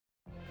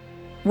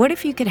What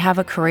if you could have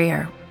a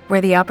career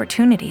where the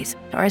opportunities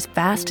are as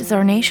vast as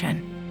our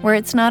nation, where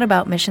it's not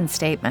about mission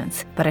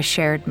statements, but a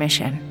shared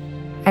mission?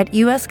 At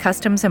U.S.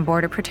 Customs and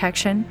Border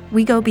Protection,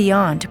 we go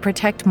beyond to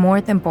protect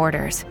more than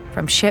borders.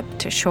 From ship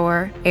to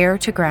shore, air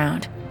to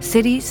ground,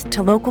 cities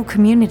to local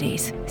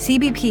communities,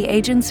 CBP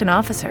agents and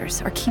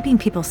officers are keeping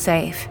people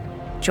safe.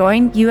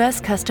 Join U.S.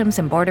 Customs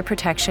and Border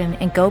Protection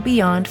and go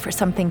beyond for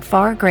something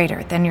far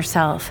greater than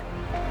yourself.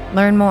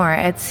 Learn more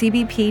at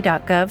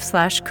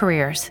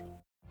cbp.gov/careers.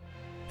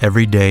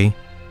 Every day,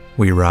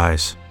 we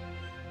rise,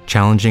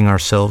 challenging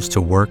ourselves to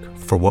work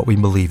for what we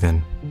believe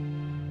in.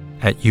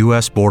 At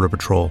U.S. Border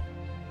Patrol,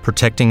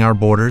 protecting our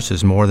borders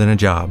is more than a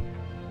job.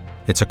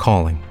 It's a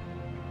calling.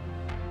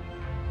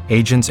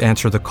 Agents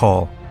answer the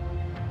call,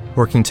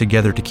 working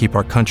together to keep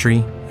our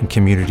country and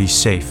communities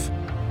safe.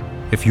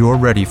 If you're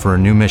ready for a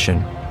new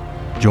mission,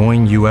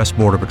 join U.S.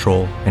 Border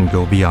Patrol and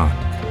go beyond.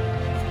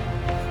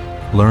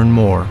 Learn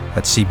more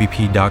at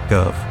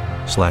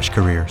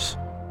cbp.gov/careers.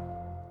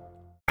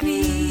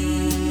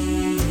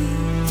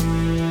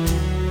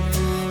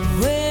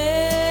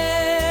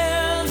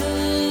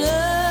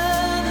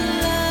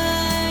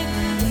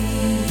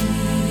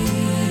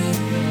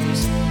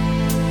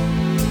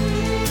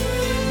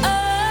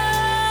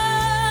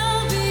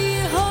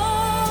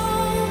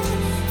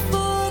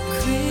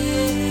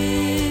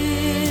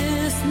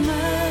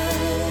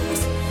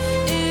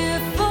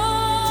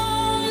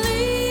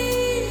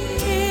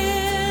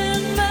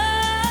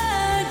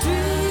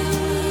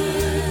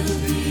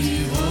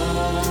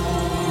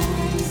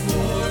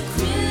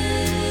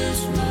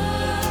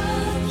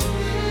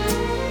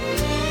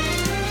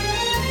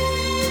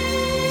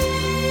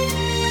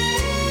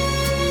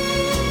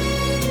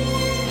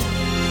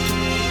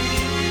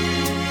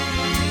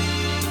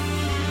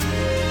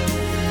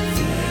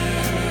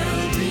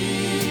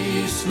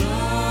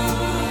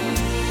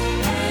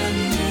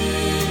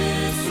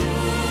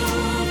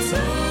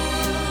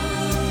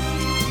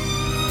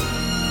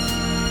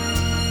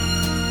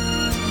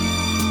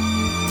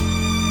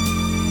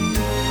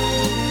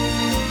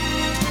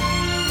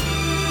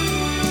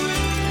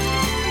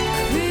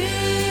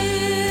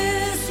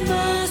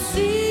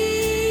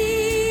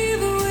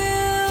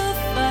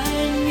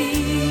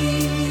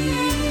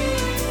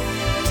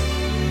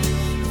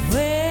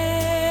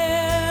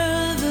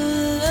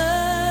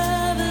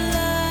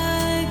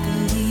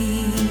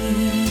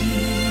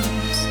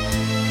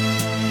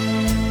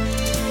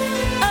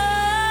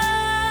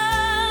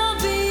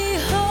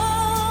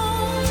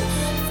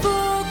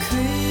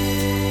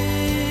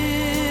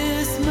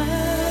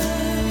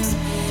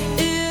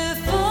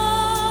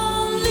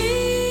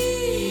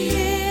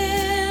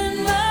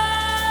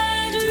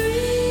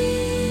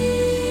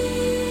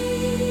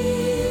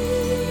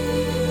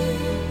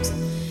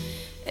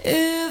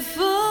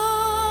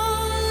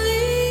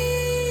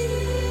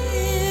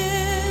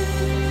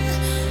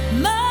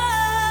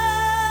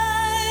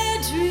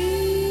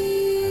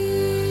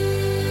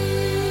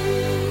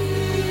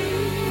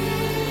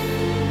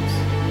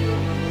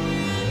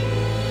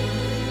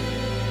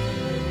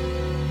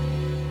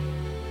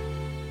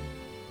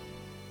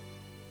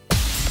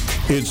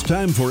 It's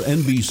time for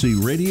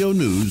NBC Radio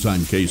News on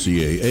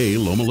KCAA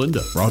Loma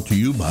Linda. Brought to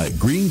you by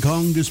Green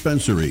Kong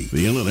Dispensary,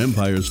 the Inland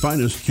Empire's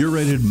finest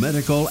curated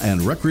medical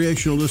and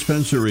recreational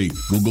dispensary.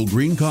 Google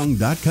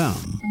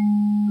greenkong.com.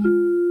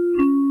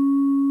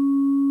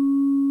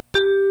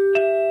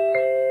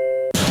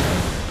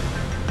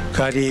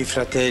 Cari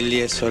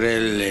fratelli e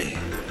sorelle,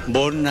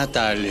 buon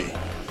Natale.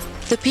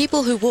 The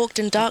people who walked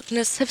in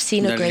darkness have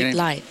seen a great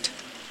light.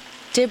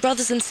 Dear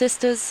brothers and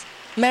sisters,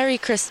 Merry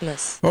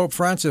Christmas. Pope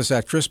Francis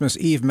at Christmas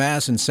Eve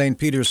Mass in St.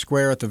 Peter's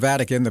Square at the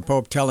Vatican, the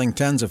Pope telling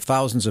tens of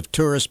thousands of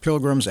tourists,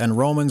 pilgrims, and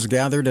Romans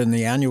gathered in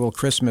the annual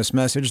Christmas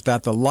message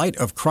that the light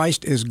of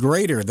Christ is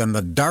greater than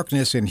the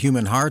darkness in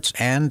human hearts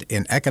and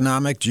in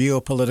economic,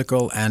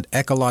 geopolitical, and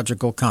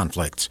ecological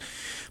conflicts.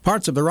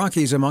 Parts of the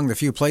Rockies among the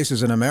few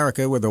places in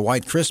America with a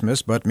white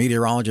Christmas, but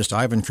meteorologist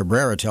Ivan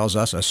Cabrera tells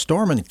us a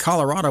storm in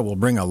Colorado will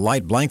bring a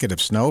light blanket of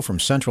snow from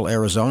central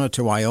Arizona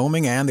to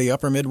Wyoming and the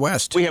upper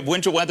Midwest. We have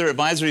winter weather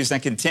advisories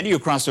that continue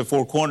across the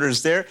four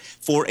corners there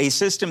for a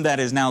system that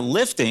is now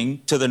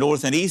lifting to the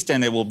north and east,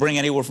 and it will bring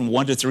anywhere from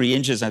 1 to 3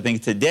 inches, I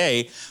think,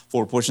 today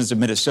for portions of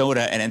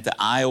Minnesota and into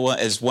Iowa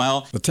as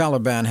well. The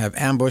Taliban have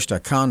ambushed a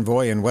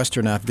convoy in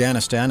western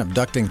Afghanistan,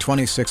 abducting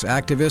 26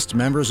 activists,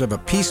 members of a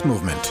peace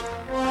movement.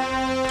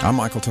 I'm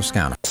Michael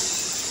Toscano.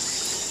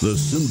 The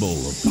symbol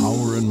of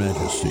power and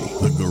majesty,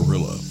 the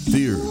gorilla,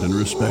 feared and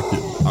respected.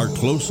 Our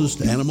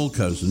closest animal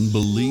cousin,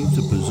 believed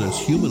to possess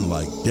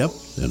human-like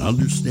depth and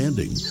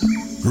understanding.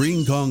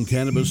 Green Kong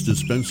Cannabis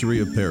Dispensary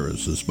of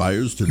Paris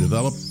aspires to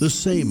develop the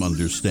same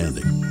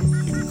understanding.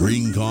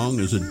 Green Kong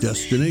is a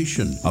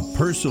destination, a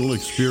personal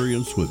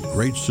experience with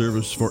great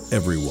service for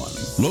everyone.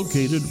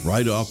 Located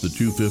right off the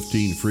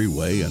 215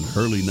 freeway and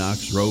Hurley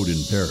Knox Road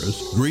in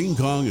Paris, Green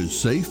Kong is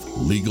safe,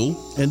 legal,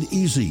 and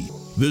easy.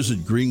 Visit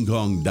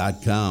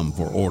GreenKong.com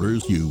for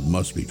orders. You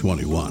must be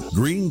 21.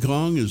 Green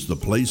Kong is the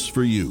place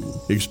for you.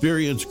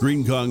 Experience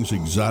Green Kong's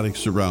exotic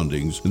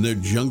surroundings in their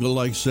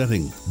jungle-like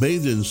setting.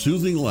 Bathed in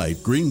soothing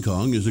light, Green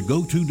Kong is a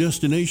go-to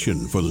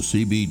destination for the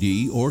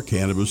CBD or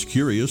cannabis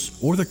curious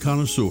or the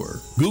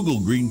connoisseur. Google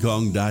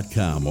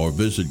GreenKong.com or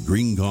visit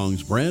Green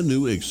Kong's brand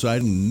new,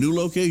 exciting new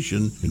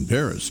location in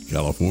Paris,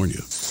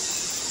 California.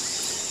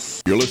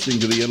 You're listening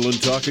to the Inland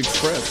Talk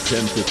Express,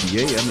 1050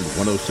 AM and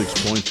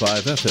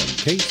 106.5 FM,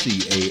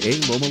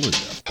 KCAA Loma Linda.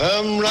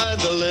 Come ride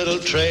the little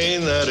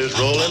train that is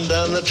rolling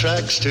down the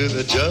tracks to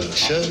the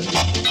junction.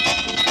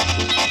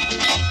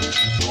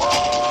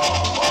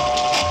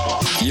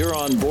 You're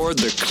on board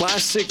the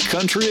Classic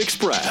Country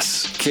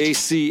Express,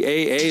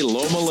 KCAA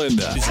Loma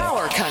Linda.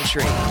 Power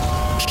Country.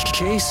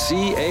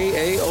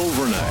 KCAA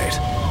Overnight.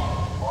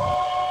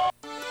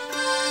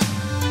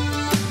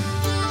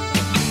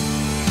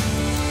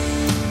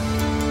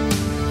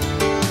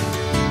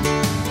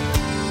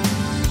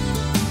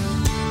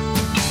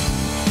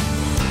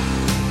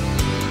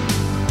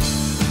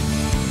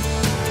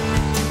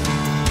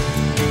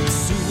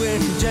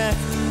 Jack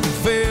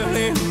fell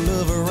in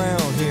love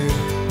around here.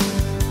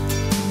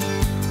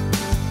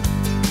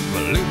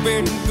 Well, it's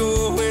been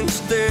going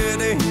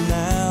steady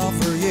now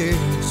for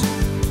years.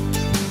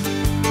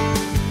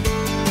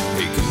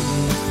 He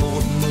couldn't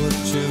afford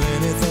much of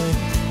anything,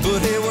 but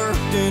he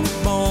worked and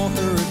bought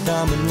her a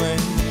diamond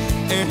ring.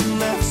 And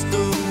that's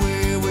the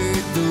way we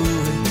do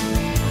it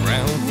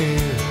around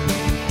here.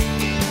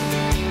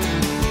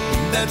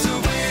 That's the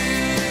way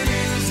it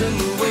is and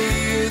the way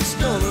it's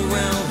done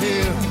around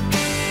here.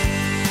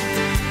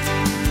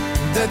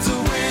 That's the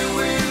way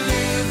we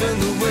live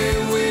and the way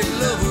we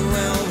love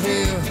around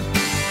here.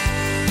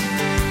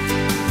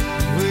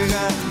 We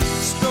got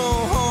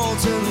strong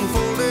hearts and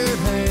folded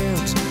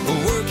hands, a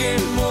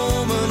working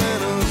woman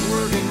and a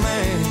working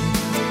man.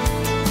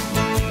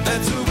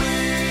 That's the way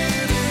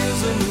it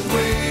is and the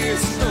way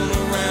it's done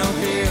around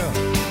here.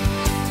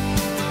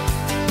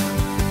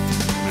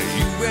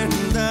 You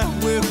and I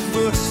will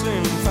fuss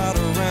and fight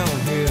around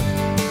here.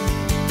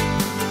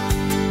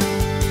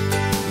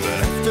 But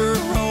after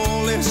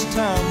all this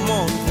time,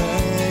 one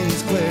thing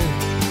is clear.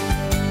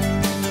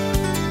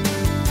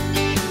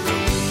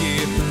 We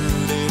get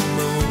hurt and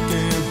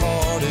broken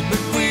hearted,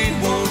 but we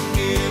won't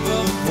give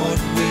up what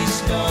we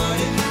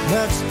started.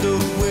 That's the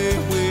way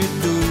we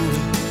do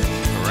it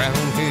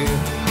around here.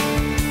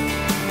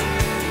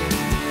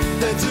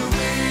 That's the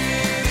way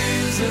it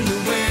is and the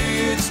way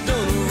it's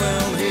done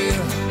around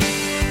here.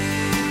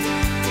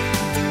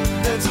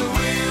 That's the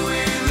way we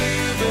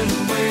live and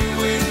the way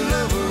we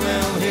love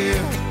around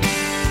here.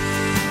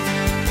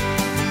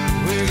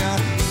 We got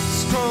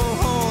strong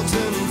hearts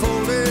and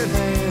folded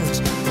hands,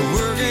 a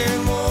working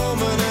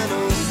woman and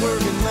a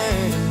working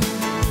man.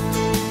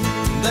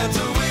 That's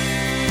the way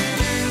it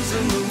is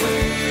and the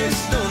way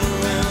it's done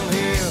around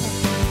here.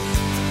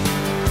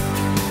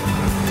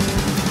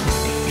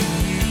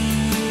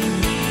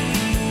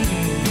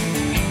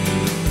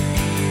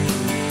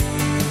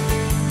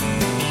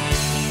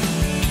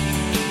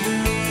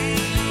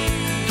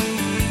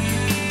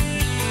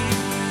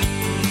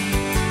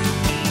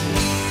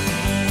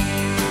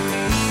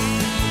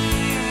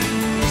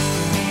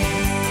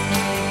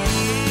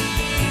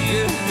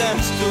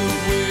 That's the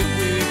way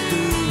we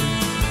do it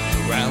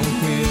around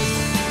here.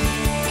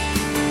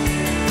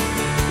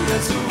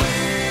 That's the way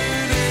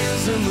it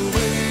is and the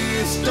way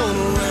it's done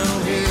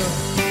around here.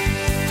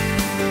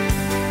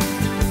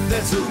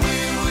 That's the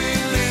way we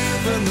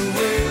live and the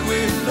way we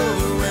love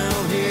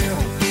around here.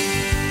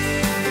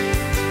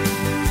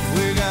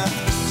 We got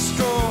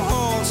strong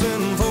hearts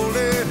and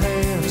folded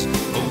hands, a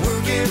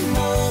working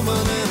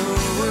woman and a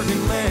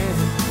working man.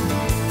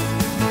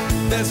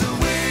 That's the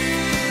way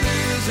it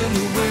is and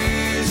the way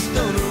it's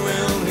done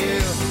around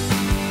here.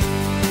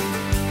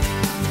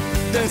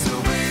 That's the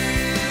way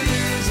it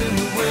is and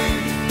the way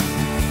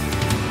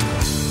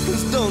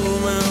it's done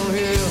around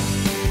here.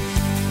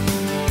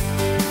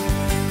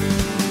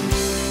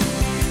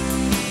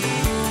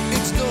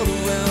 It's done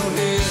around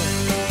here.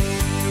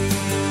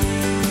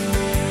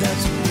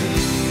 That's the way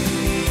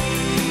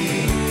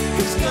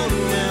it's done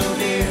around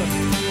here.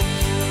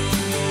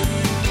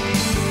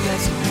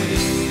 That's the way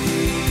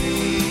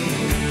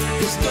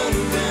it's done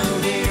around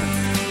here.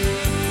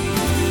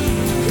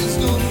 It's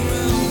done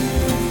around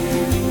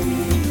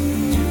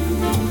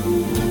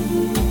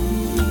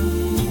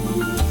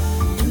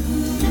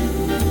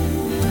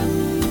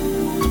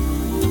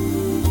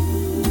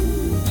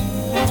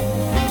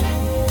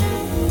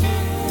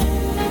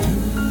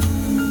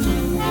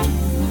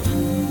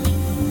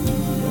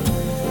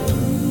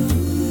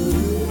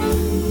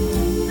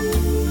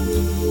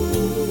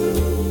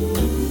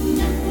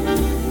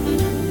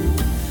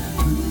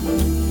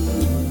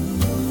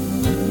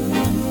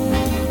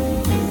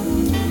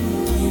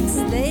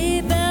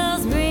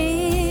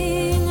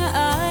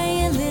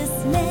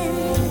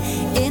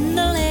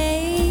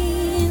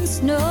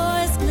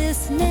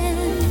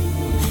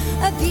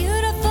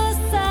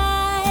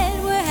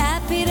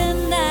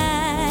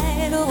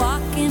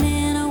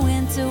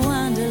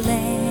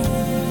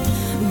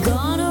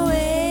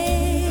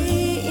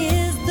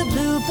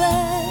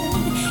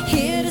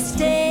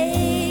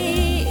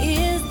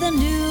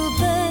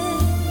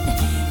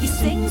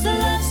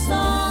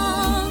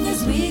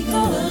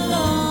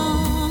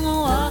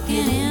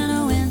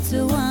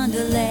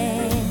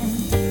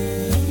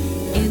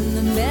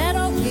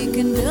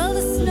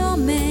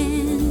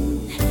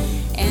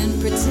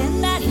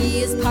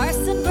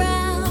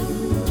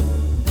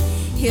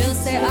He'll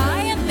say, I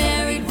am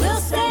married, we'll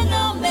say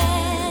no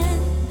man.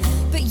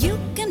 But you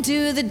can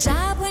do the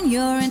job when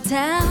you're in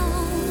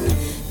town.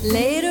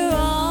 Later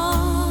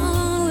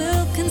on,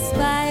 we'll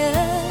conspire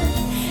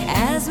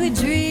as we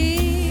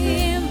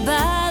dream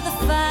by the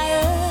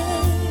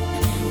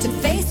fire to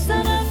face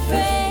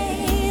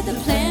unafraid the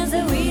plans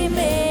that we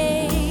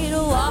made,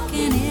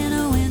 walking in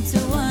a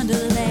winter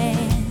wonderland.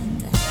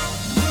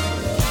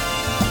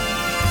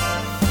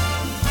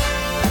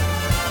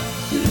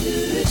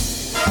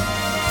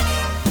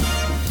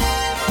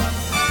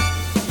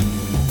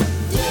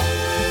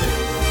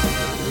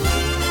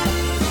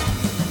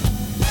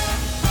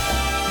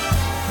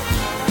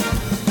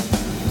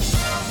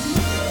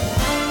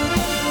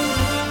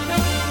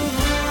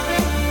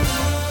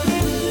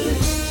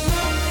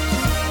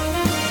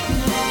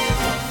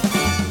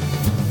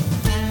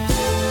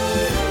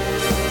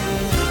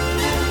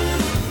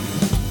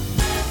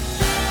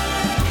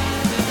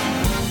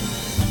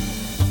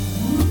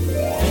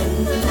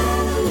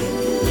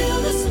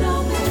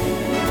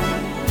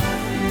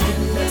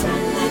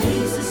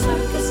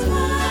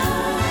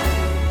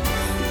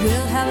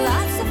 We'll have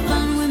lots of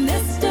fun with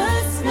Mr.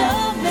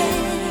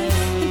 Snowman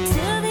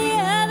until the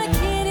other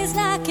kitties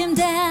knock him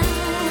down.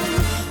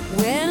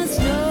 When it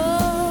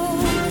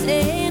snows,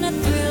 ain't a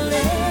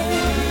thrilling,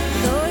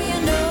 though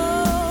your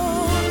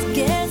nose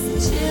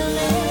gets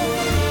chilly.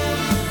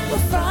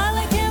 We'll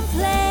frolic and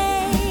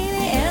play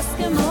the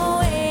Eskimo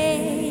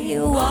way,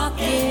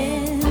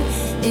 walking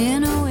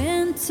in a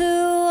winter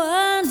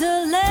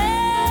wonderland.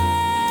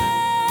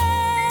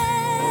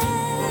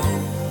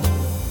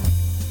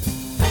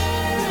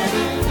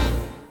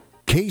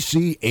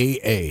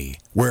 KCAA,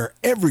 where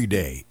every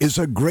day is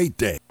a great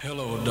day.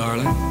 Hello,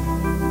 darling.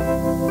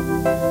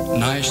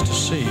 Nice to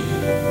see you.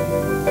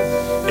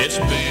 It's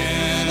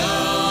been a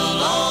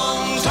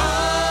long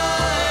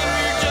time.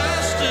 You're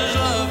just as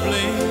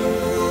lovely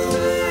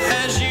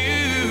as you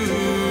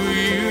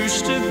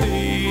used to be.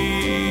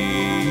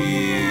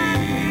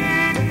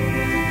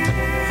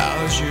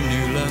 How's your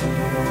new love?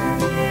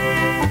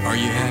 Are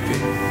you happy?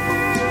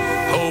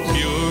 Hope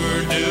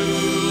you're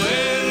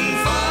doing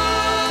fine.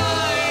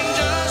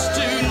 Just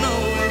to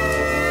know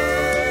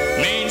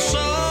it means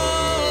so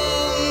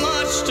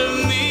much to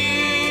me.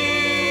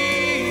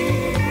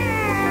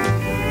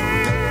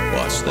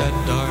 What's that,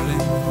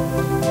 darling?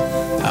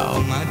 How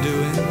am I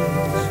doing?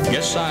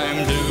 Guess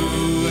I'm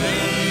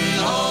doing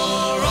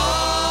all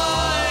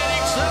right,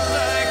 except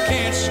I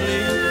can't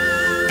sleep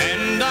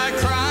and I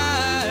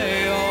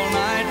cry all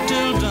night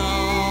till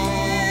dawn.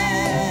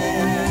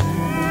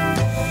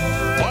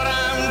 What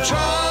I'm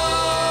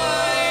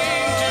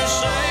trying to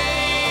say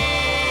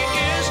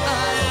is I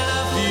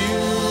love you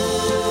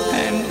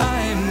and I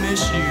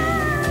miss you,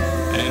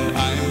 and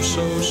I'm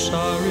so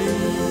sorry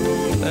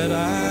that I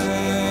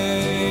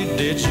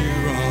did you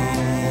wrong.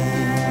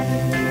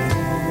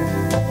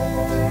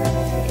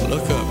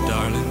 Look up,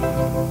 darling,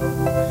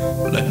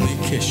 let me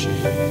kiss you,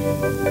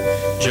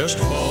 just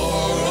for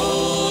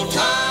old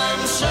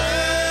time's sake.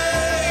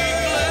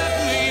 Let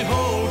me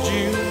hold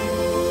you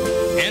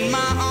in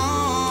my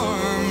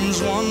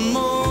arms one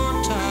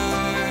more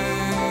time.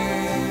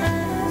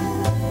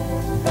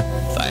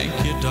 Thank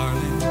you,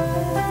 darling.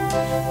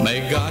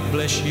 May God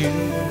bless you,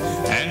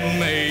 and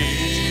may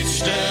each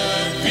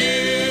step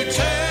you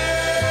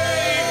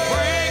take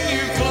bring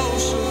you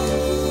closer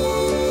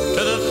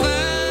to the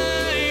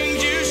things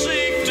you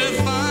seek to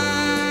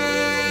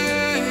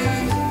find.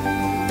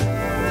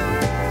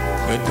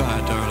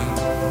 Goodbye, darling.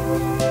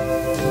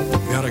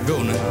 Gotta go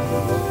now.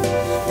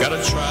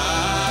 Gotta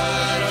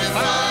try to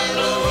find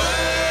a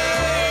way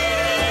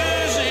to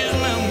lose these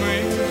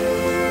memories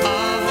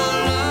of a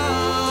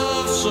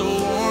love so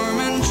warm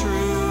and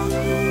true.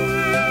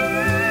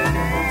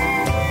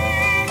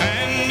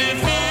 And if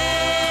you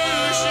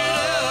should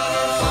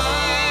ever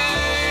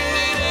find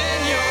it in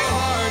your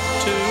heart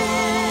to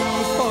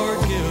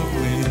forgive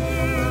me,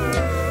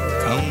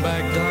 come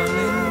back,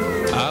 darling,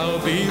 I'll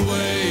be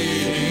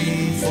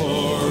waiting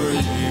for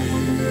you.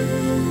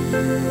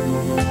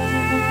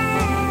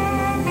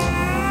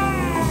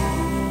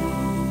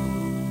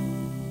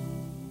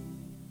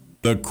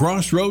 The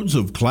crossroads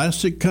of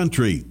classic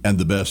country and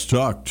the best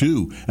talk,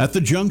 too, at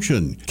the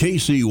junction,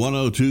 KC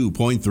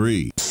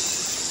 102.3.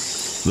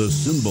 The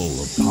symbol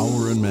of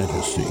power and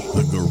majesty,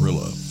 the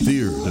gorilla,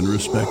 feared and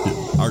respected.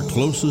 Our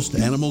closest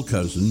animal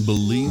cousin,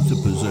 believed to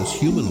possess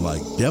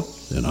human-like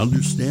depth and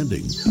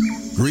understanding.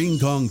 Green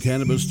Kong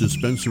Cannabis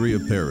Dispensary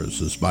of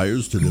Paris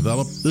aspires to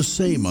develop the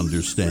same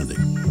understanding.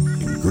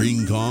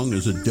 Green Kong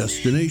is a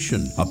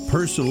destination, a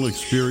personal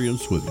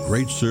experience with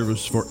great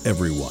service for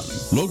everyone.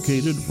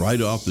 Located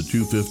right off the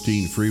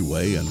 215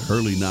 freeway and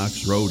Hurley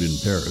Knox Road in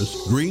Paris,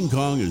 Green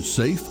Kong is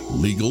safe,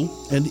 legal,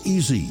 and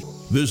easy.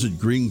 Visit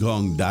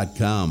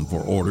GreenKong.com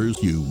for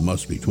orders. You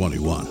must be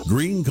 21.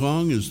 Green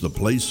Kong is the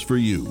place for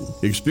you.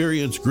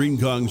 Experience Green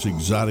Kong's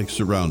exotic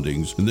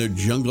surroundings in their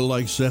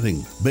jungle-like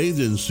setting. Bathed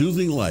in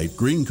soothing light,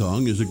 Green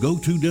Kong is a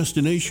go-to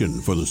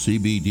destination for the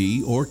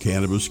CBD or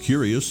cannabis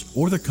curious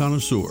or the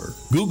connoisseur.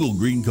 Google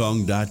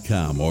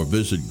GreenKong.com or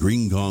visit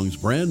Green Kong's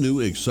brand new,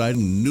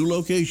 exciting new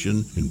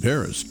location in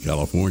Paris,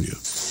 California.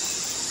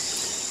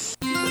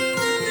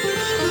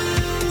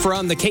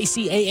 From the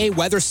KCAA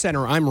Weather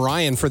Center, I'm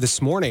Ryan for this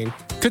morning.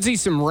 Could see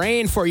some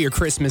rain for your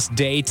Christmas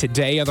day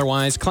today.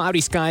 Otherwise,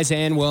 cloudy skies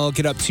and we'll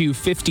get up to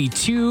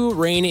 52.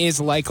 Rain is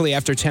likely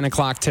after 10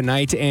 o'clock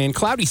tonight and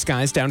cloudy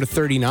skies down to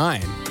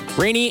 39.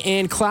 Rainy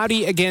and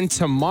cloudy again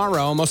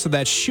tomorrow. Most of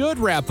that should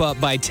wrap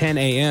up by 10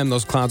 a.m.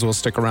 Those clouds will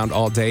stick around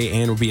all day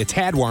and will be a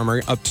tad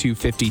warmer, up to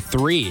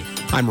 53.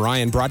 I'm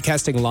Ryan,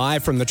 broadcasting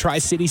live from the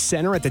Tri-City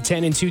Center at the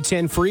 10 and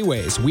 210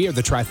 freeways. We are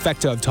the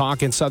trifecta of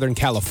talk in Southern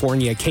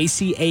California.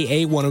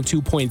 KCAA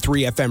 102.3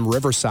 FM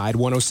Riverside,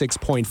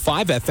 106.5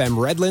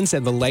 FM Redlands,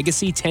 and the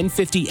Legacy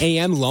 1050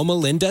 AM Loma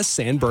Linda,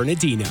 San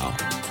Bernardino.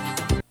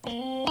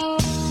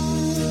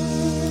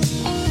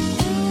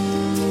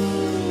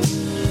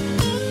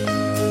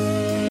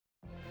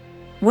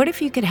 What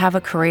if you could have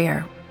a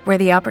career where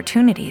the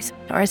opportunities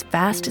are as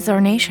vast as our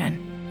nation,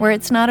 where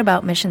it's not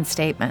about mission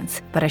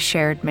statements, but a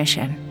shared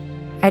mission?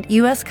 At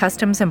U.S.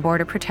 Customs and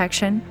Border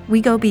Protection,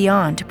 we go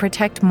beyond to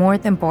protect more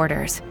than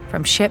borders.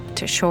 From ship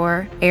to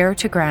shore, air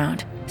to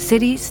ground,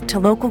 cities to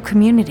local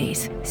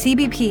communities,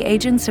 CBP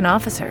agents and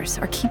officers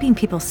are keeping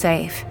people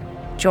safe.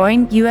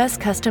 Join U.S.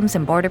 Customs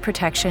and Border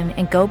Protection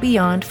and go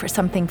beyond for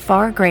something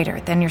far greater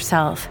than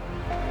yourself.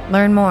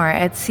 Learn more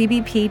at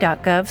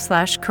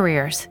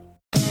cbp.gov/careers.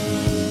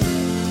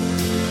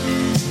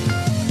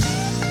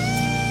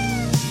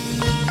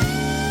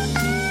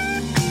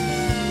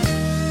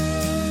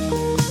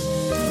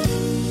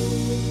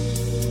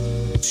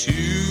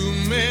 Too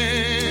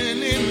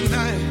many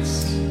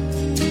nights,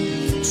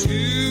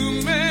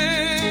 too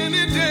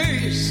many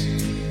days,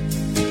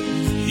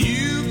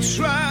 you've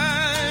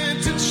tried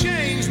to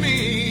change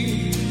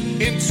me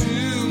in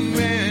too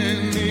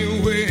many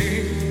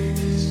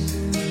ways.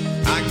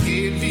 I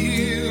gave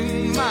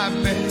you my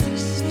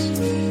best,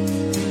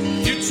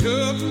 you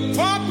took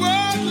what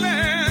was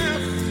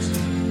left.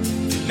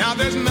 Now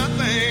there's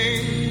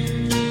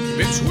nothing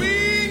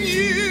between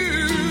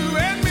you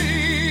and me.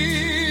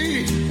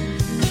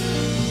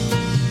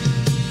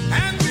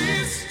 And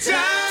this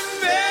time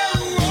there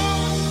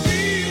won't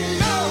be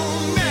no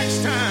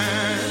next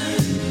time.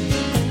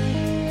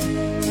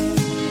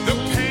 The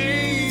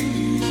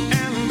pain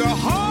and the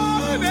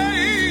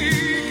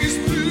heartache is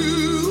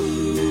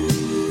through.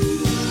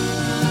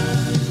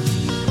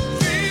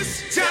 This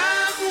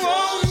time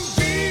won't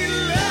be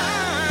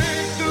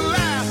like the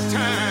last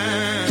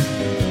time.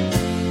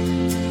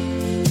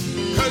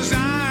 'Cause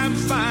I'm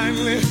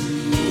finally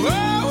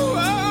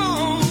over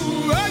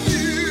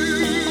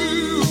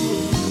you.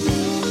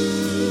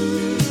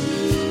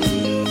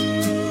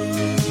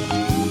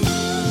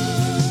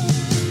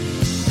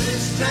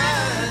 This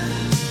time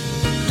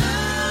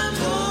I'm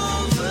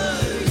over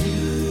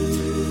you.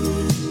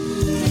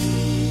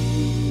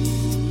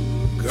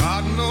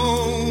 God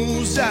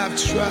knows I've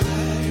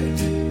tried.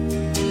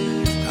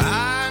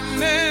 I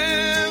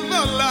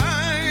never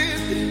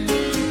lied.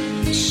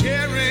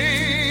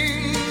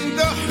 Sharing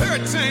the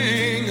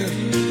hurting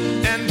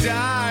and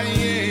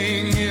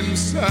dying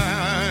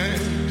inside.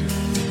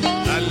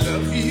 I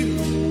love you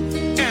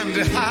and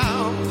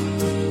how,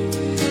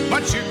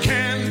 but you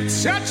can't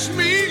touch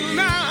me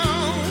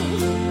now.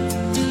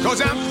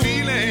 'Cause I'm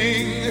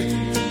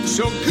feeling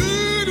so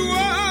good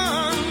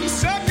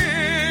once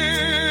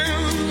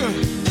again.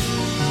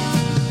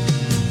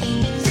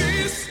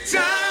 This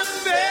time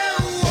there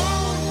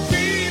won't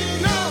be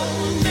no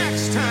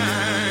next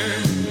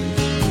time.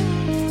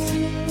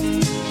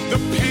 The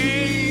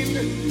pain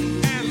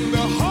and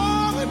the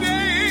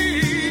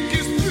heartache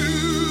is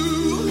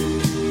through.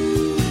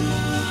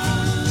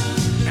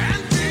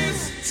 And this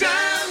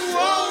time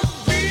won't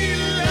be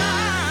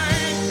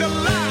like the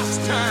last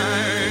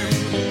time.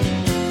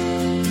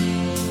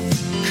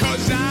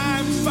 'Cause I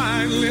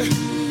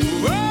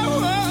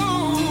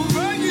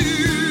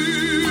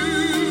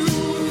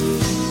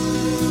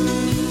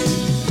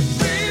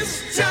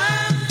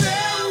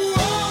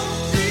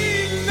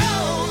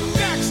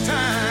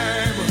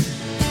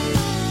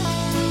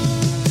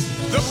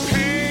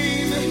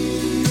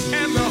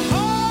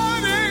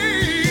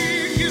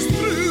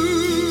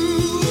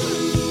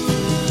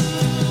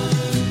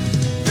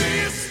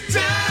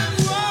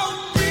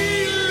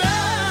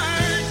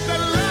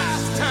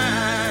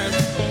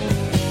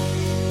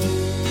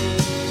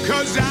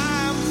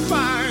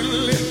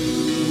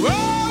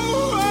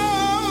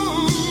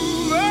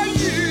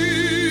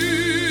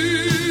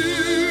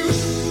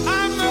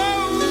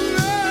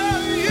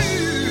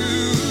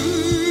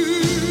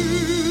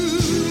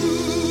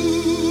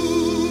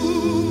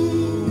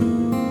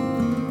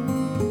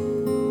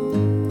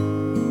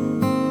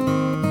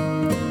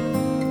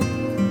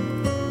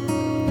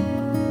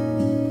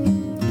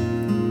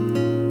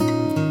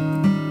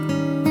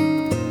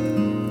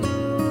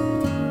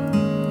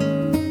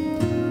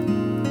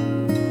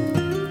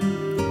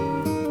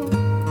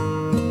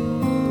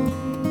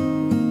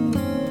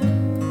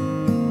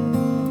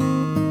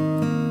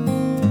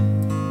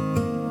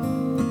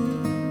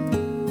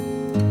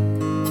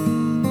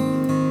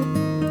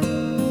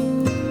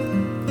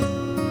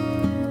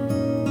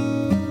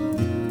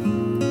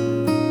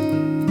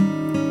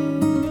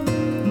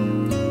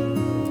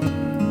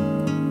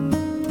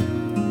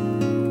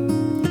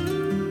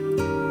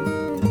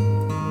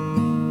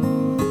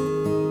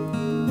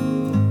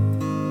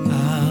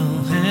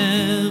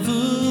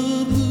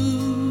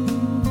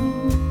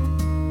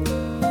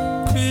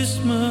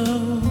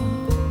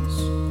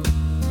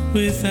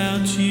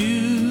without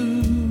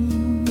you.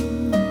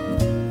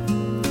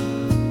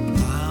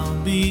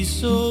 I'll be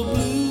so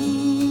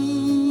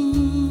blue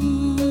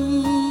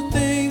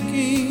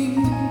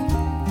thinking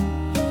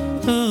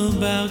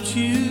about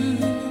you.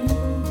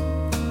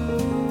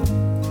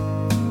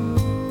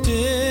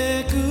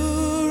 Decorations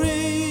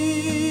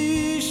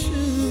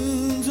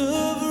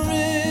of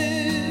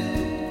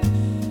red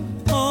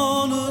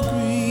on a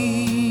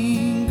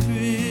green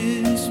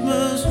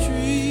Christmas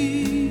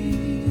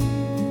tree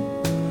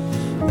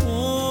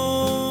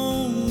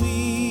won't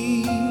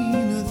mean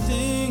a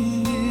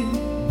thing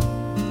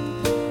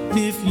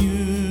if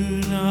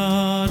you're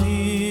not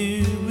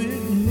here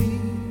with me.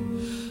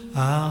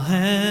 I'll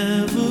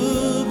have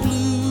a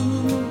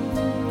blue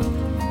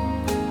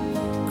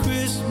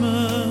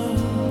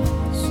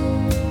Christmas,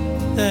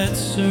 that's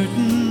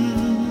certain.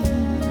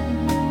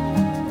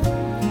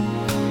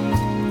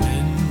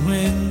 And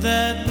when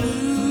that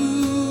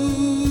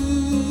blue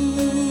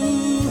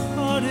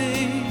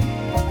heartache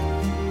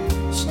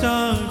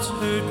starts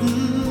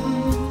hurting,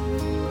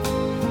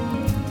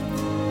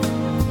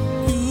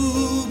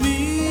 you'll be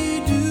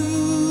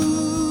doing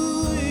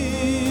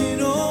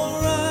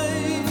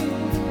alright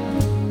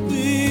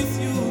with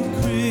your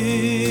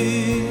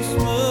Christmas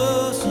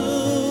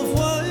of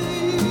white.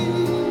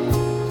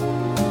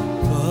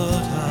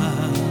 But I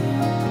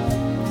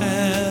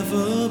have a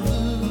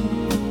blue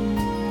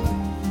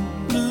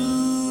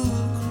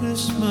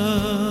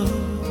Christmas.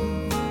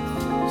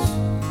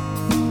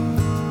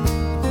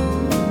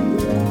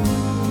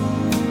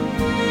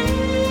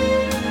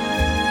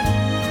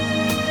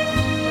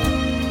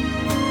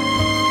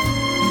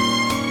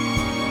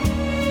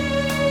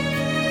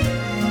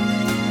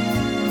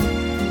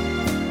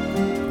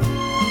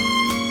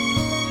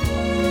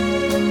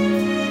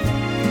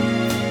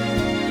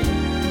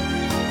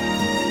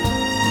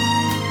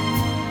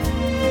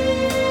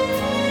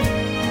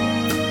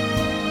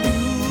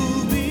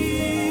 You'll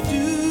be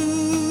doing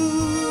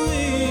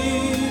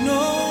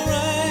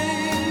alright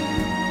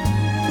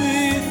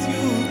with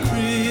your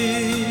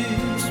Christmas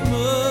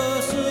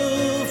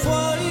of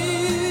white.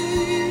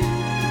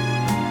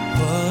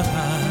 But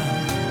I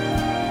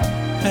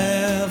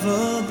have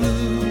a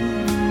blue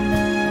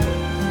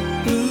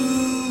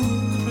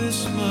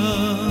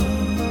Christmas.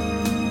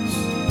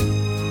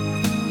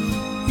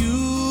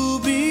 You'll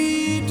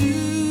be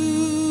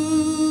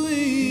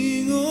doing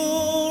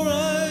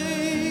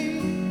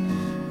alright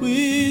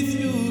with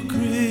your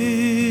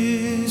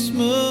Christmas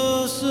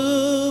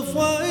of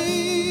white.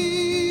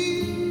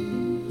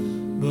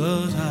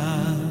 But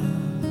I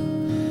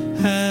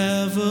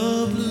have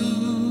a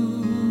blue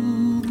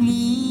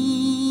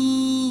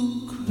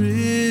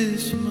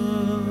Christmas.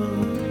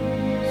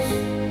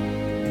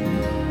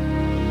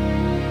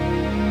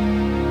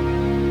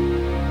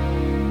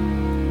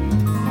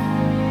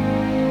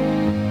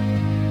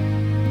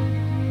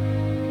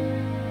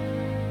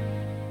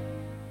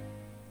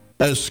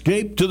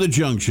 Escape to the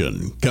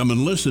Junction. Come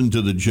and listen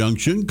to the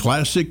Junction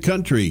Classic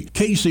Country,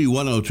 KC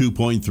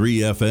 102.3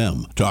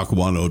 FM, Talk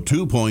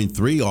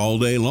 102.3 all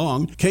day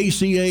long,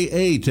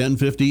 KCAA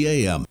 1050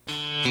 AM.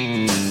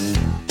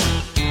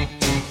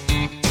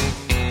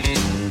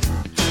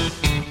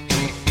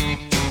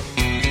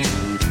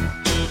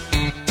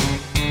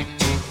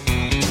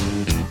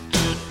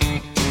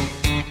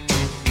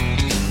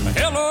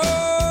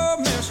 Hello,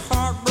 Miss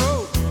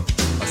Heartbroken.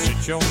 I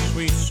sit your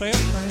sweet self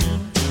down.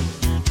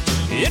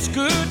 It's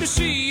good to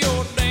see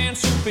your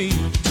dancing feet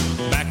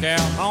back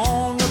out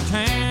on the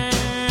town.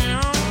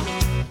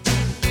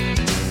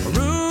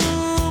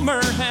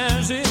 Rumor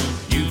has it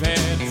you've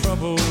had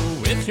trouble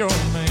with your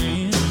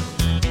man.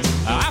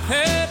 I've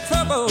had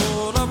trouble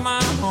of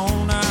my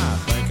own, I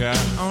think I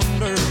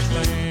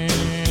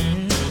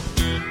understand.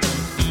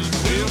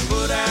 We'll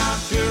put out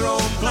your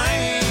old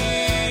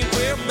flame,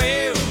 we'll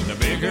build a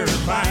bigger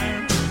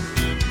fire.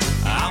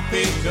 I'll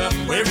pick up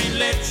where he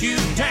let you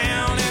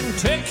down and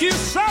take you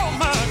so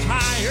much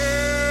higher.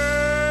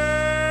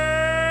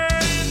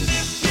 And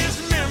if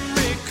his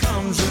memory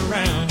comes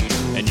around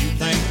and you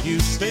think you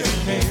still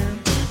care,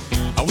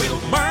 I will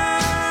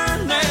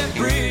burn that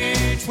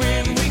bridge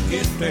when we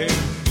get there.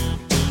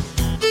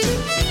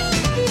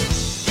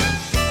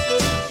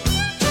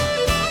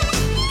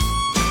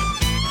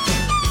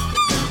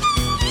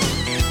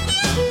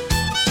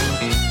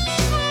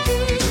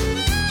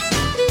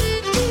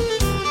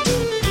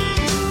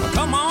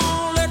 Come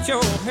on, let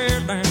your hair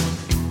down.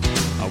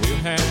 We'll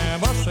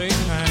have a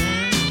safe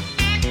time.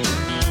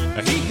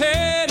 He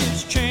had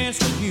his chance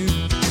with you.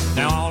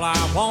 Now all I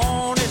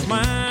want is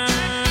mine.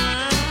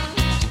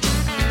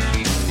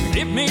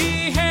 Give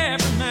me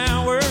half an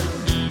hour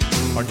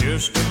or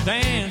just a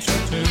dance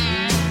or two,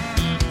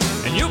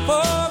 and you'll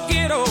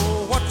forget,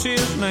 oh, what's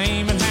his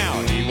name and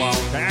how he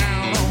walked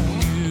down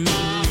on you.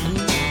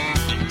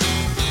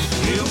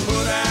 We'll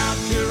put out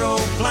your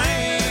old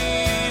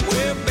flame,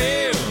 we'll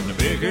build a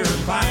bigger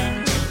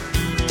fire.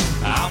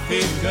 I'll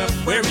pick up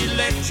where he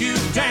let you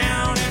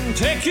down and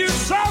take you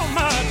so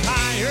much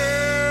higher.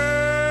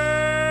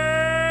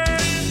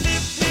 And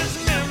if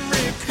his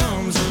memory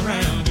comes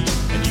around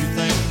and you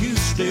think you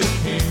still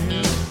care,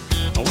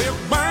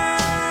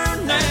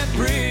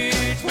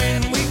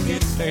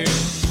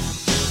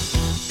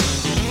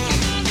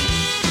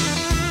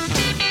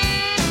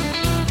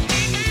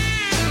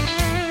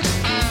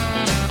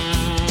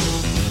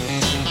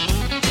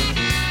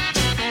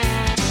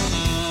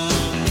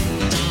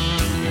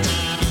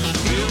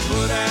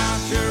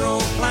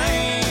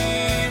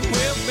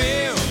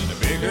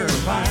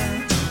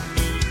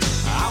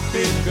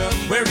 pickup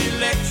where he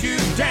let you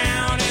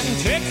down and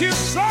take you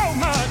so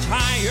much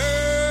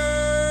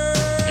higher.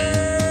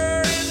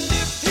 And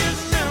if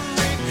his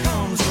memory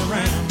comes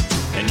around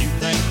and you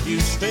think you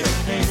still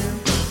care,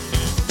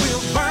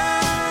 we'll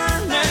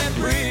burn that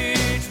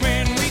bridge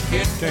when we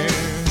get there.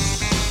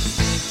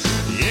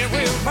 Yeah,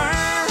 we'll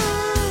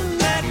burn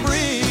that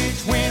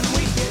bridge when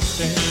we get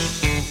there.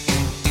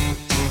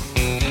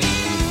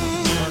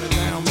 Burn it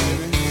down,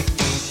 baby.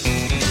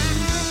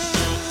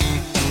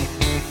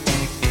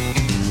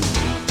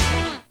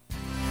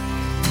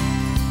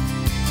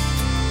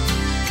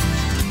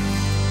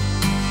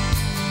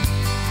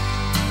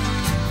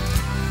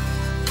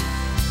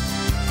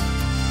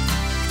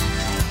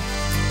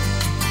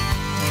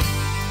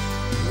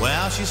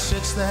 Well, she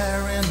sits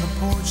there in the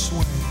porch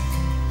swing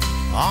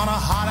on a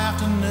hot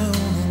afternoon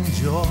in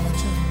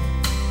Georgia.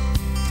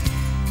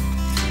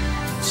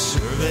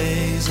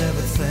 Surveys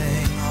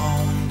everything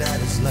on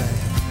Daddy's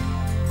land.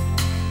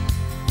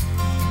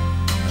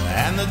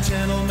 And the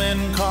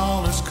gentlemen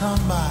callers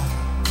come by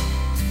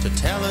to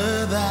tell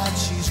her that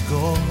she's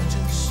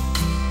gorgeous.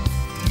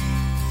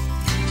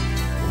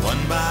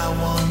 One by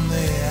one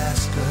they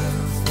ask her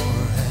for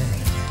her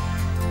hand,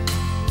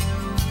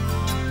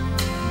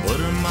 but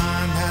her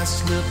mind has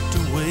slipped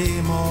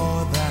away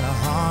more than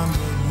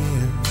 100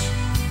 years.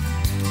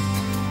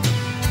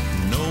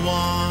 No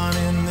one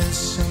in this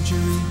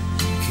century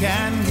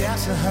can get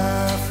to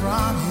her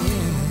from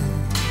here.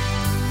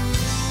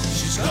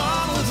 She's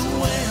gone with the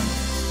wind,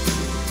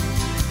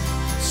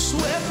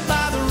 swept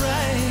by the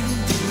rain,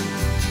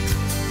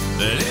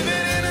 living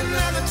in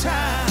another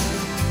time.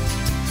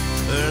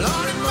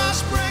 Lord, it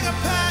must bring a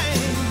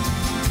pain.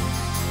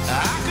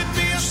 I could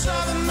be a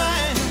southern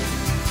man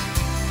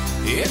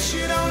if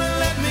she'd only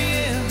let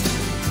me in,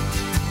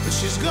 but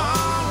she's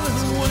gone with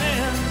the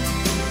wind.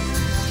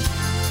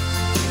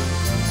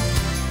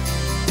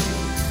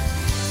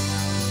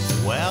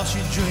 Well, she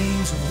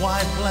dreams of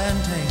white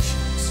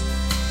plantations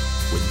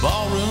with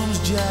ballrooms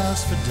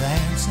just for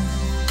dancing,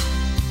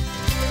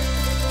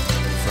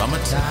 from a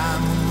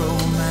time when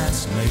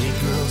romance made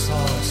girls'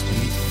 hearts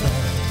beat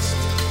fast.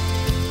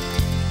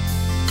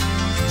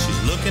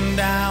 She's looking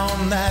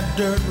down that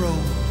dirt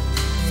road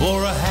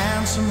for a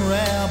handsome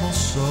rebel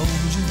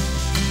soldier,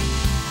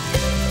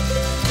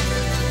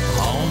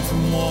 home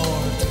from war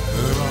to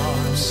her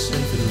arms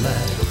safe at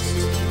last.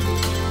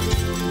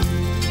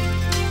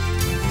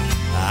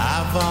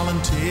 I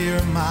volunteer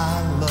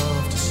my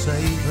love to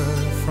save her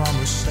from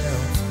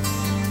herself,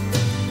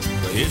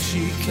 but if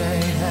she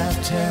can't have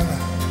terror,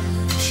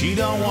 she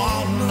don't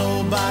want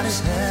nobody's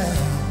help.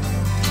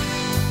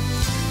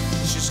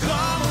 She's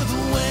gone with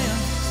the wind,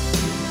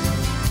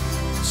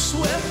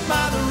 swept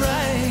by the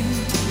rain,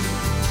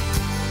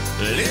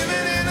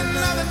 living in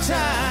another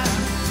time.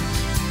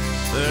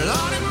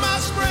 Lord, it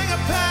must bring a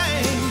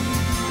pain.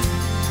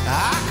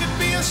 I could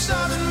be a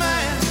southern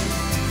man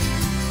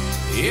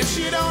if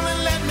she'd only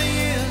let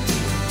me in,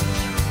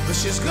 but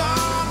she's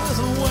gone with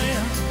the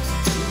wind.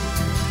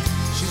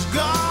 She's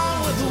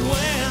gone with the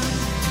wind.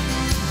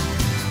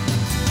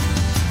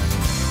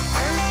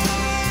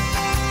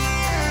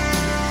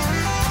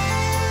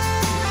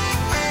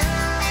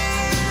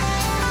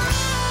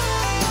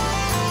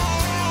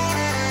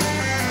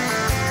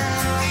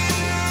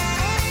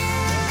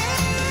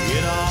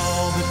 It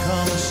all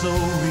becomes so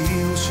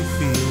real, she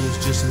feels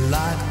just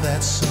like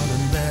that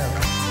southern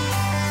belle.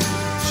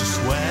 She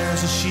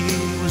swears that she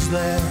was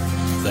there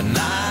the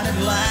night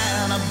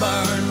Atlanta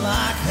burned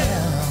like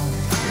hell.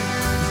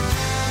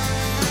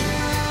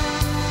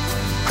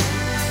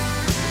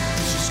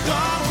 She's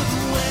gone with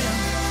the wind,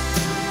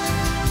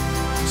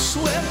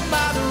 swept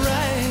by the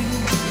rain,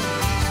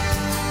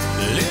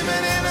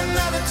 living in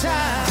another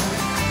time.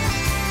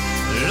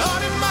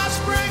 Lord, it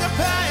must bring a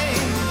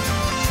pain.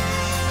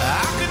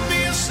 I could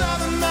be a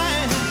southern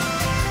man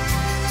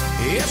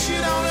if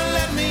she'd only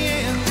let me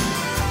in,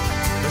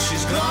 but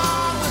she's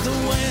gone with the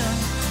wind.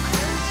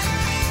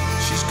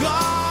 She's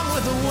gone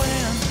with the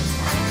wind.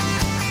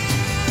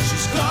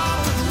 She's gone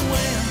with the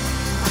wind,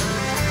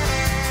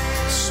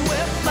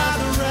 swept by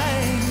the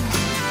rain,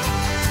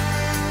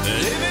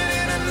 living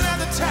in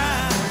another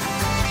time.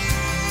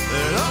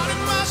 Lord,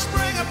 it must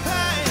bring a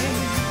pain.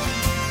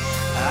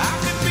 I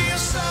could be a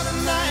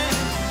southern man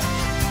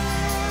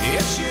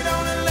if she'd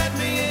only let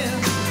me in,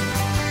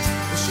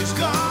 but she's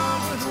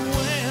gone with the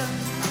wind.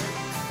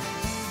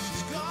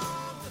 She's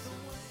gone with the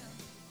wind.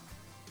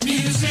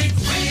 Music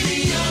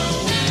Radio.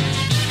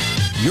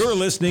 You're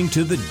listening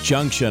to The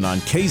Junction on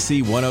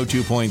KC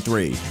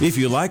 102.3. If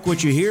you like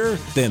what you hear,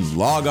 then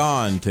log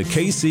on to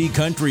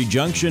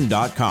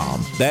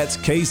kccountryjunction.com. That's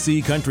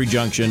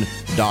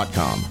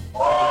kccountryjunction.com.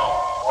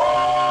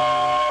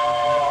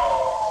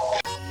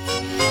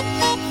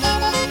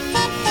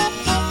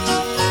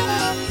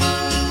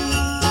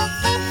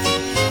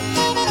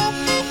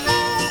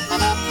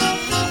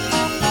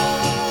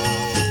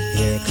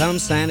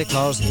 Santa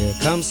Claus, here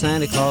comes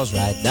Santa Claus,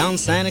 right down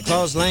Santa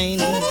Claus Lane.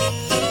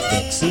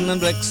 Vixen and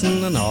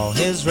Blixen and all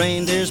his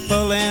reindeers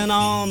pulling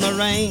on the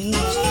reins.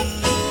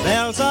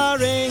 Bells are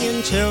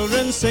ringing,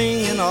 children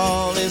singing,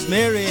 all is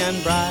merry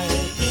and bright.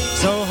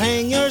 So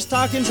hang your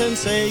stockings and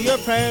say your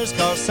prayers,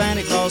 'cause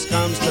Santa Claus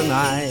comes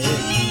tonight.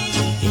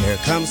 Here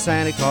comes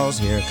Santa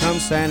Claus,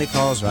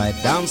 right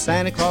down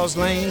Santa Claus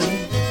Lane.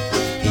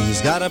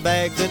 He's got a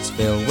bag that's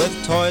filled with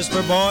toys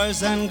for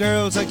boys and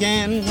girls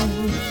again.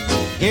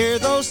 Hear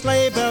those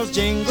sleigh bells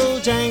jingle,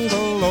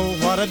 jangle, oh,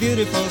 what a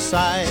beautiful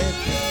sight.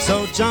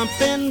 So jump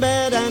in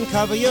bed and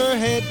cover your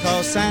head,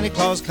 'cause Santa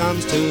Claus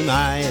comes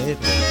tonight.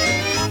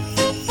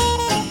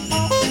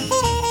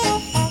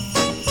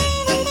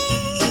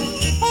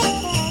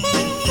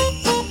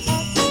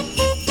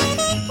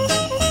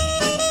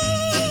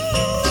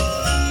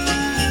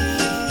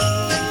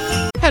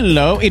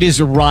 Hello, it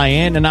is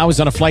Ryan, and I was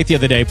on a flight the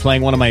other day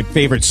playing one of my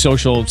favorite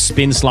social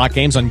spin slot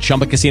games on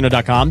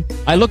ChumbaCasino.com.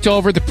 I looked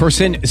over the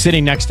person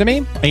sitting next to me,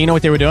 and you know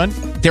what they were doing?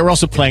 They were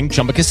also playing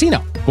Chumba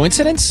Casino.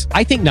 Coincidence?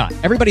 I think not.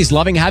 Everybody's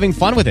loving having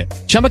fun with it.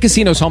 Chumba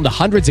Casino is home to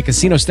hundreds of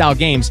casino-style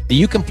games that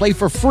you can play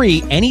for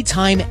free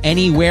anytime,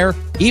 anywhere,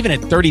 even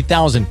at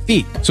 30,000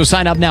 feet. So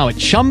sign up now at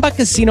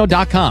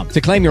ChumbaCasino.com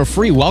to claim your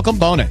free welcome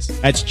bonus.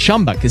 That's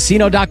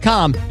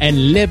ChumbaCasino.com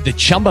and live the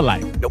Chumba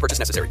life. No purchase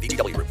necessary.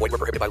 VGW. Void where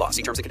prohibited by law.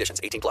 See terms and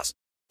conditions. 18+.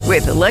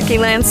 With the Lucky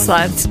Land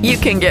Slots, you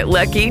can get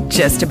lucky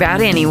just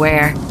about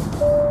anywhere.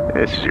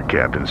 This is your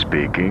captain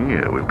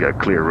speaking. We've got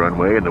clear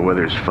runway and the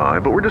weather's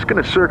fine, but we're just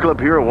going to circle up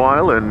here a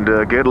while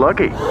and get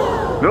lucky.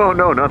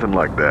 No, nothing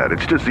like that.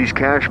 It's just these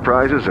cash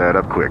prizes add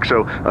up quick.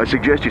 So I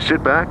suggest you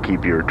sit back,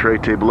 keep your tray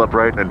table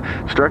upright, and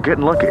start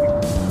getting lucky.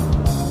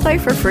 Play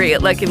for free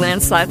at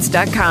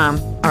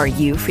LuckyLandSlots.com. Are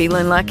you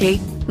feeling lucky?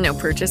 No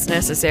purchase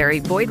necessary.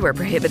 Void where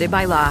prohibited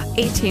by law.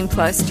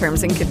 18+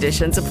 terms and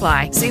conditions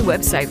apply. See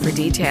website for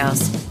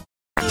details.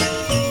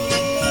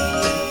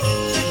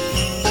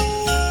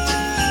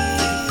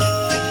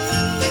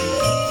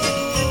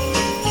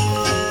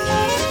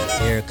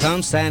 Here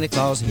comes Santa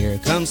Claus,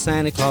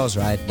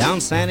 right down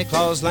Santa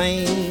Claus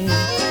Lane.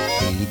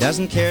 He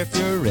doesn't care if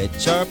you're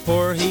rich or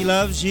poor, he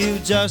loves you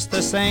just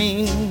the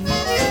same.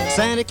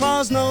 Santa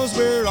Claus knows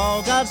we're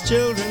all God's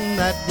children,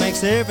 that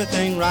makes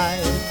everything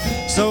right.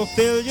 So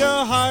fill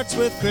your hearts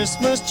with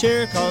Christmas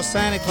cheer, 'cause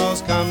Santa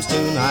Claus comes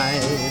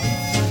tonight.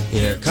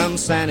 Here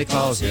comes Santa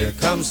Claus,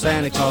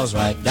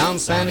 right down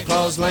Santa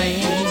Claus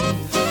Lane.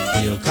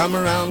 He'll come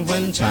around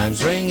when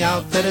chimes ring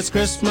out that it's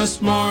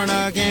Christmas morn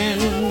again.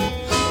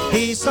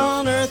 Peace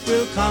on earth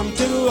will come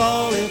to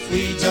all if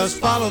we just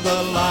follow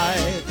the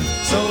light.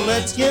 So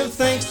let's give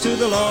thanks to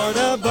the Lord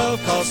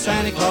above, 'cause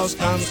Santa Claus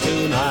comes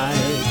tonight.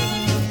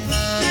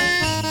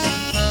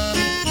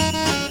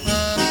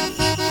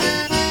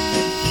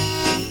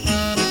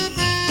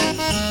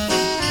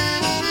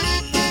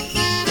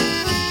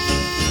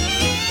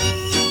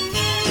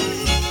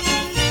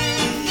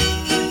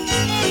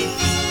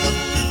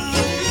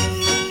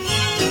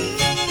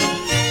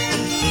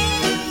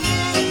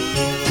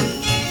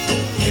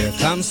 Here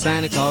comes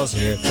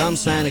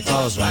Santa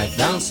Claus, right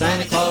down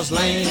Santa Claus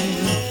Lane.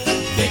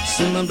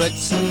 Vixen and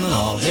Blitzen and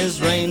all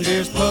his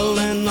reindeers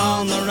pulling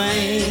on the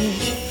rein.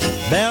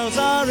 Bells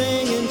are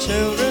ringing,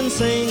 children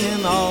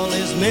singing, all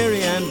is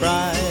merry and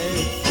bright.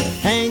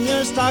 Hang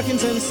your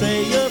stockings and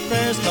say your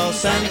prayers, 'cause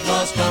Santa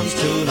Claus comes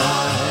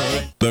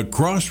tonight. The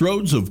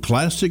crossroads of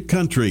classic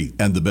country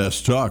and the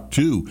best talk,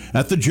 too,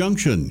 at the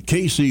Junction,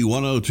 KC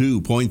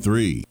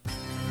 102.3.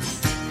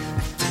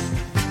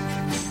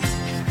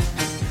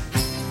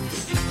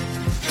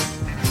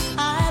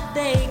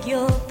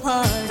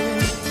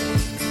 Pardon.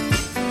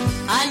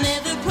 I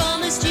never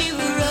promised you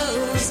a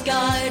rose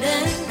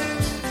garden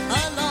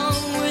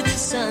along with the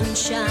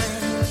sunshine.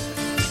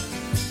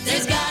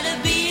 There's gotta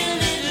be a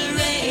little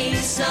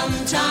rain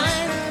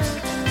sometime.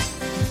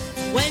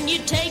 When you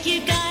take,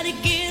 you gotta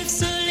give.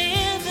 So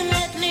live and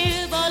let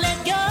live or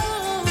let go.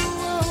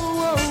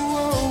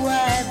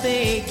 I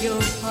beg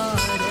your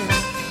pardon.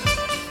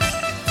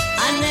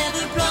 I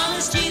never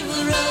promised you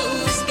a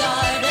rose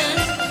garden.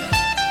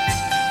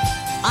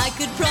 I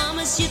could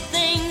promise you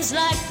things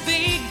like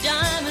big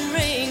diamond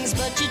rings,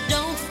 but you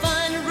don't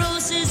find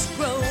roses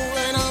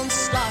growing on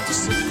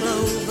stalks of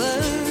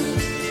clover.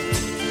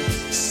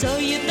 So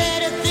you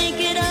better think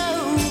it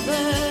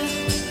over.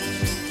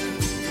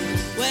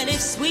 Well,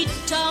 if sweet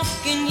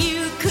talking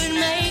you could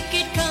make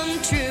it come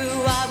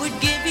true, I would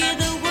give you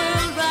the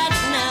world right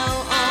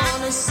now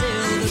on a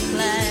silver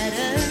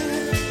platter.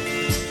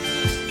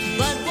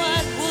 But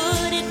what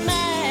would it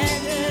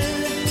matter?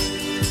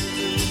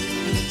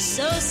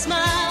 So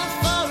smile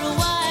for a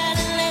while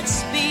and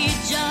let's be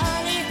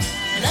jolly.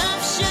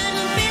 Love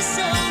shouldn't be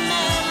so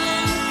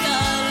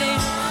melancholy.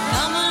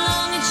 Come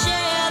along and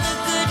share the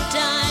good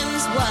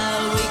times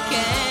while we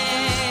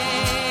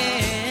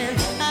can.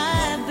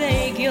 I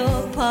beg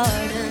your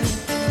pardon.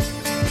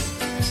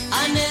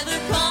 I never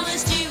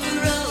promised you a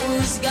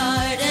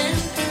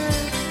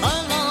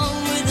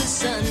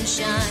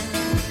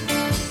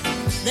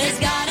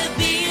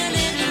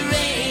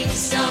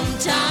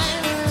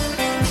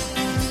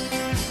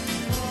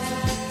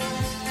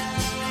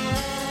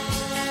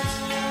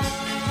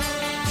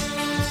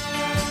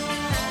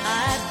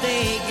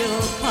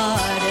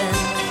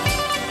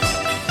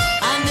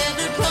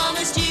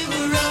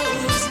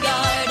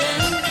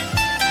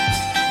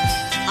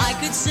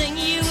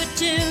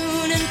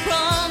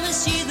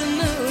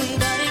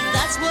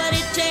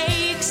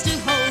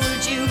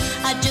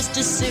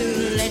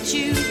let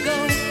you go.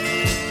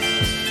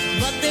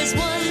 But there's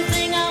one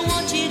thing I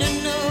want you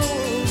to know.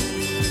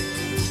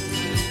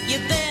 You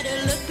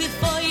better look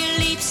before you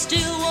leap.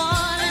 Still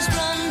waters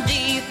run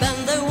deep,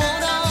 and there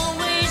won't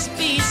always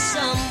be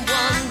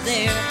someone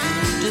there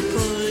to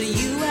pull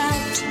you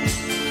out.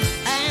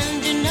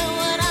 And you know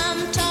what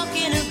I'm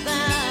talking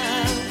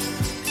about.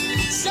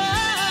 So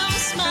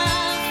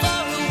smile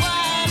for a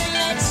while and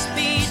let's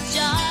be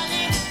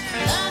jolly.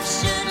 Love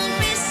shouldn't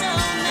be so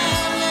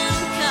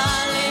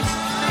melancholy.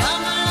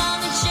 Come along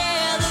and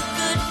share the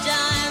good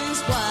times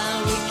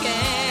while we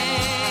can.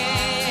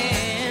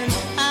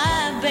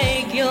 I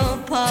beg your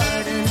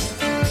pardon.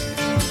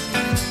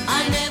 I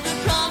never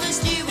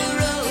promised you a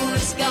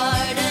rose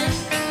garden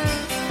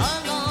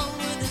along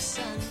with the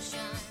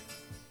sunshine.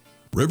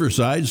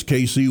 Riverside's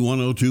KC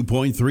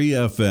 102.3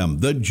 FM,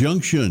 The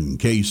Junction,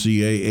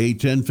 KCAA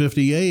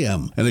 1050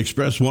 AM, and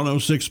Express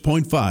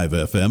 106.5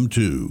 FM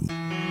too.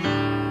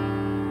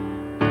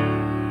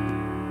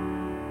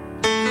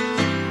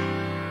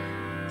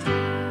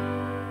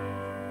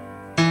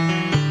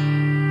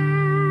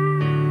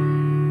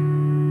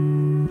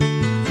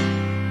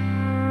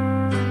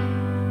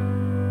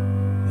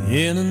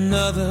 In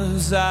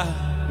another's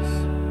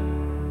eyes,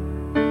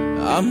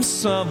 I'm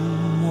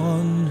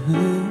someone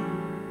who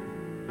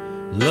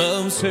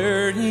loves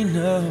her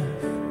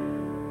enough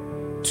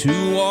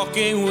to walk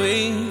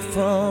away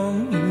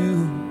from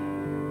you.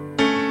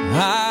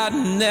 I'd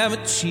never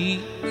cheat,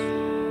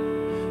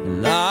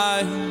 and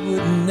I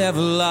would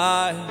never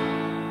lie.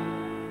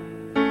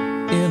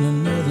 In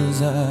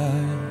another's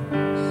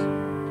eyes,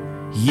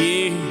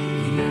 yeah.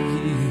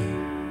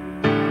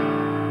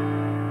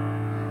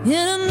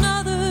 In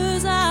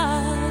another's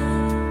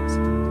eyes,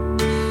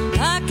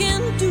 I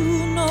can do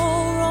no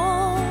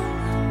wrong,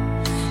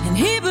 and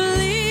he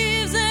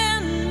believes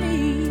in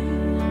me,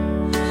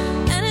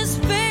 and his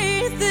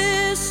faith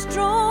is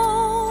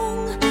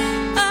strong.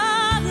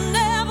 I'd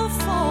never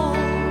fall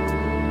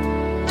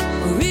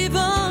or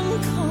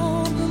even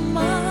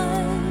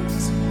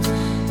compromise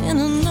in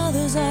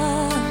another's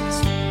eyes.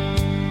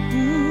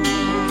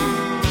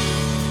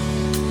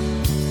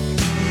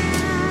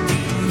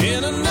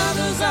 In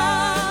another's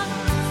eyes,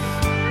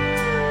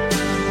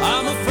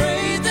 I'm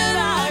afraid that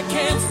I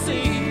can't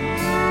see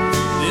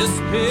this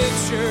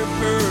picture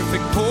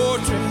perfect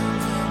portrait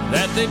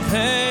that they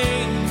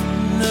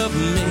paint of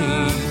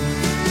me.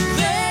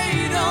 They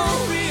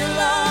don't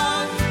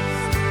realize,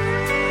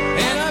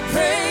 and I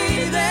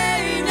pray they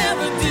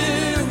never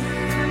do,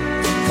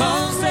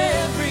 'cause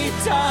every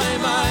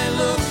time I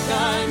look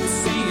I'm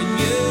seeing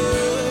you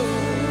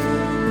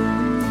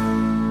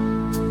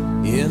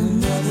in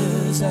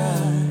another's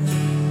eyes.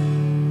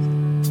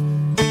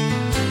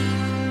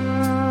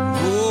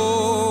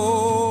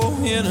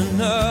 In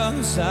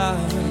another's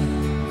eyes,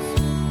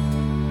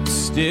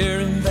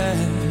 staring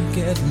back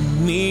at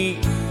me,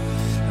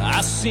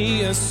 I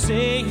see a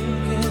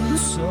sinking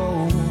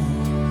soul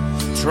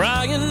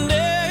trying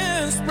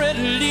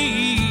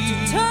desperately to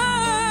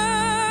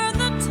turn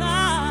the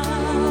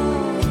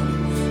tide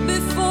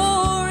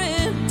before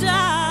it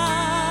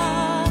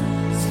dies.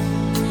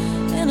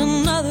 In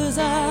another's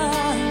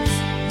eyes,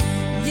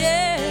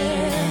 yeah.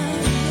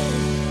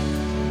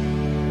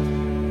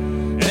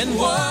 And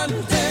one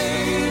day,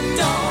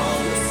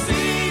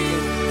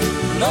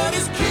 Lord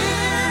is killing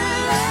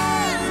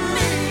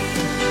me.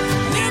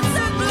 It's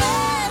a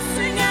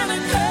blessing and a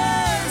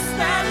curse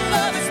that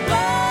love is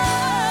blind.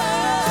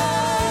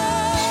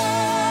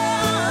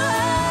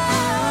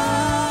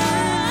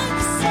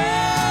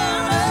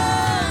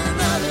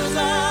 Another's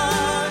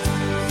eyes,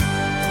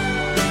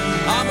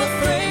 I'm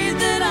afraid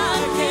that I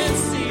can't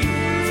see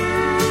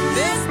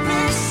this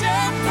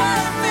picture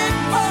perfect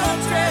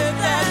portrait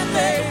that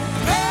they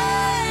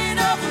made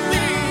of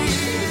me.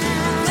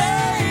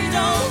 They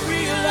don't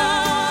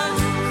realize,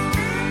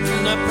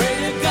 and I pray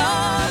to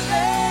God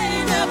they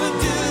never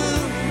do,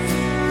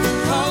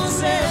 'cause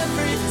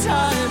every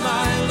time I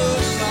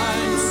look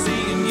I'm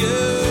seeing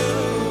you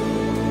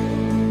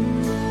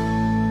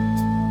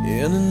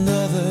in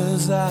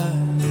another's eyes.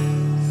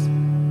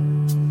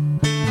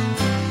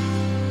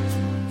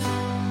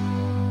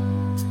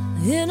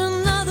 In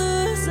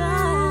another's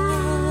eyes.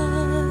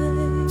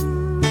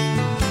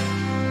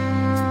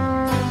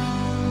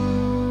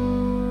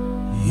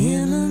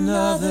 In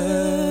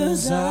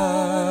another's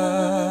eyes.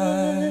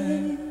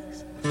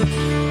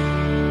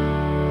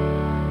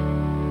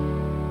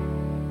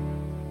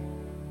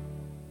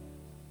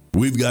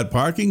 We've got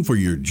parking for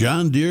your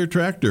John Deere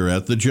tractor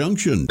at the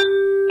Junction.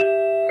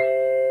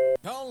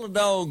 Call the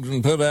dogs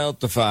and put out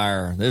the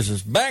fire. This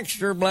is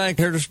Baxter Black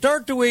here to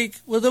start the week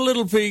with a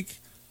little peek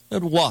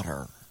at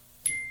water.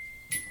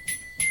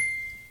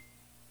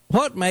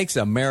 What makes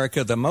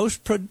America the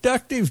most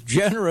productive,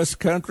 generous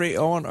country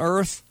on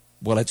earth?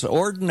 Well, it's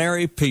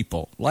ordinary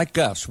people like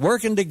us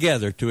working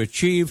together to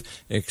achieve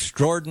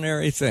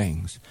extraordinary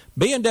things.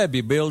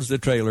 B&W builds the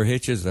trailer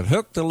hitches that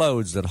hook the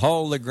loads that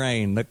haul the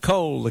grain, the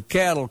coal, the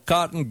cattle,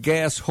 cotton,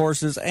 gas,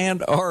 horses,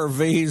 and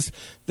RVs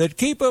that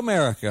keep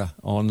America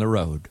on the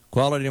road.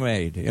 Quality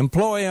made,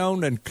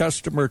 employee-owned, and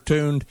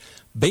customer-tuned.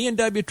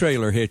 B&W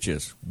Trailer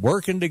Hitches,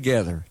 working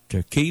together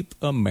to keep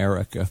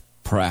America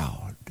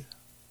proud.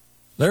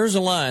 There's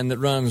a line that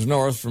runs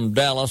north from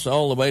Dallas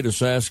all the way to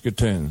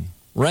Saskatoon.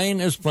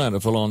 Rain is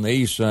plentiful on the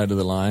east side of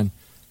the line.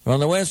 On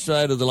the west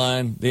side of the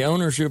line, the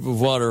ownership of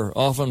water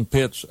often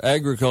pits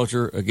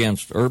agriculture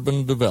against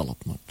urban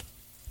development.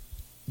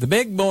 The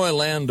big boy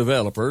land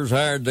developers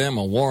hired them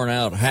a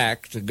worn-out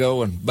hack to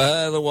go and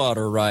buy the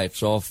water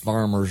rights off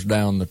farmers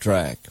down the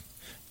track.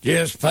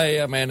 Just pay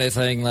them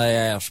anything they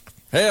ask.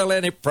 Hell,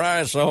 any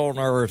price on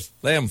earth.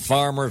 Them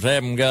farmers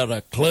haven't got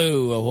a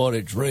clue of what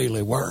it's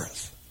really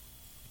worth.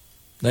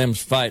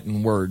 Them's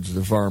fighting words,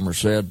 the farmer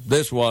said.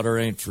 This water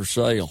ain't for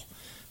sale.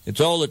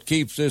 It's all that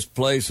keeps this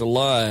place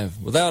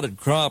alive. Without it,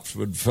 crops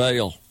would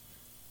fail.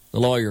 The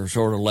lawyer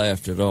sort of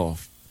laughed it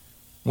off.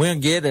 We'll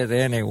get it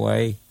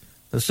anyway.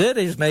 The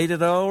cities need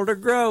it all to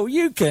grow.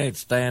 You can't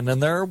stand in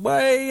their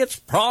way. It's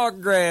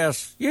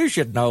progress. You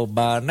should know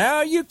by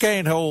now. You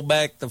can't hold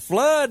back the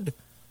flood.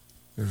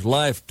 There's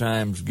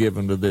lifetimes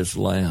given to this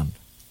land.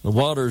 The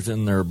water's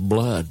in their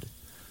blood.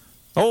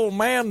 Oh,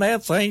 man,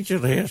 that's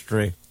ancient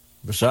history.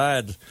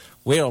 Besides,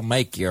 we'll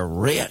make you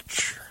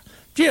rich.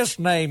 Just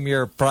name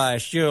your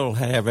price, you'll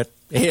have it.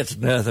 It's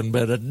nothing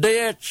but a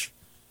ditch.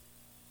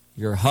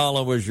 You're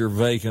hollow as your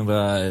vacant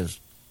eyes.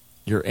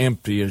 You're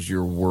empty as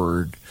your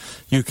word.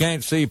 You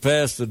can't see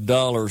past the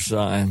dollar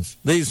signs.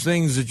 These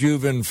things that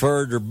you've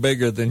inferred are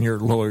bigger than your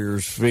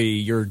lawyer's fee,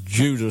 your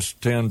Judas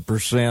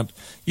 10%.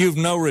 You've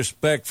no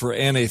respect for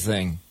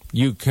anything.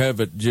 You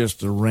covet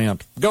just the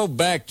rent. Go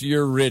back to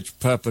your rich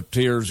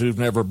puppeteers who've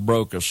never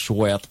broke a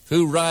sweat,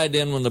 who ride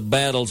in when the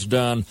battle's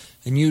done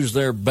and use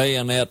their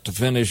bayonet to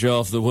finish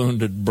off the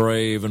wounded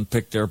brave and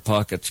pick their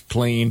pockets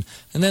clean,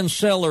 and then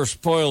sell their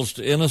spoils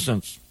to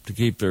innocents to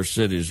keep their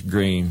cities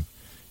green.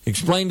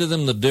 Explain to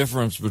them the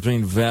difference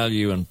between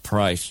value and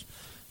price.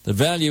 The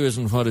value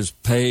isn't what is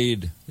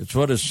paid. It's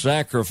what is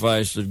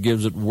sacrificed that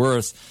gives it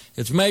worth.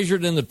 It's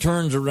measured in the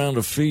turns around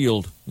a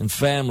field, in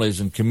families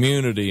and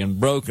community, and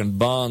broken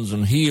bonds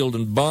and healed,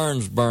 and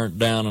barns burnt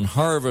down, and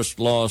harvest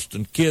lost,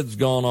 and kids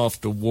gone off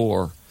to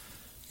war.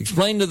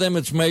 Explain to them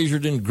it's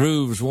measured in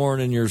grooves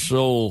worn in your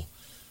soul,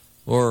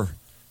 or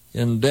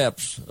in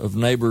depths of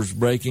neighbors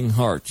breaking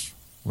hearts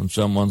when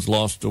someone's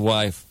lost a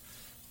wife,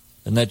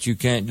 and that you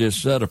can't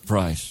just set a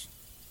price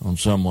on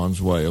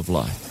someone's way of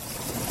life.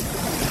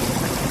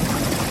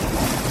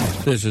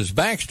 This is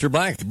Baxter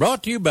Black,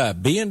 brought to you by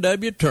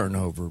B&W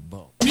Turnover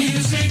Bowl.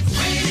 Music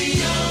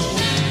Radio.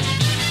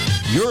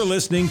 You're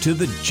listening to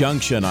The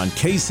Junction on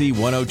KC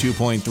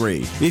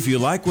 102.3. If you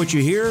like what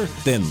you hear,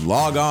 then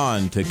log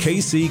on to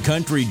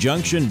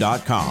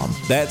kccountryjunction.com.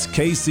 That's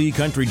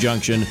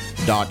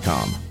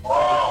kccountryjunction.com.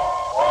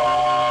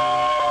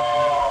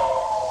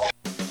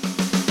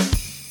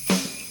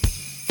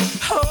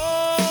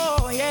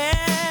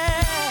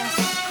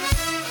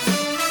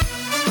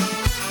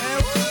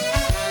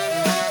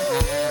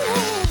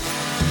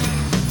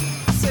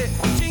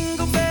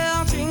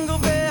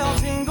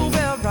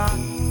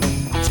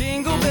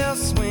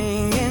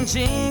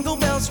 Jingle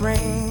bells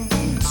ring,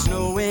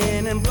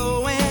 snowing and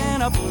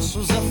blowing up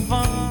bushels of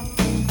fun.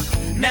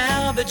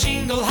 Now the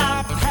jingle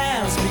hop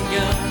has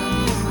begun.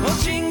 Oh,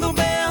 jingle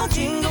bell,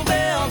 jingle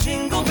bell,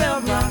 jingle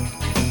bell rock.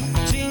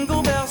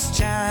 Jingle bells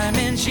chime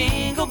in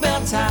jingle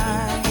bell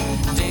time.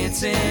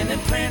 Dancing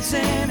and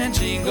prancing in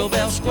Jingle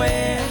Bell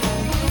Square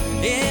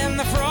in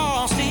the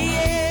frosty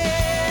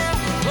air.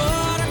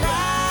 What a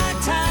right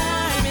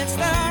time, it's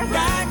the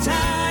right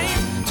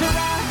time to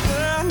rock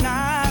the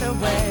night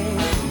away.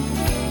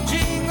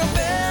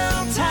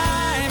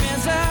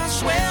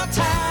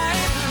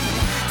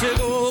 To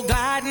go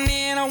gliding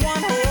in a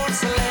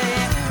one-horse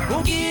sleigh.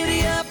 Oh,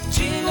 giddy up,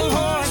 jingle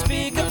horse,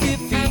 pick up your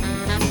feet.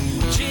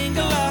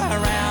 Jingle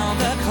around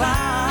the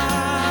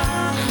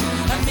clock.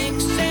 A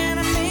mix and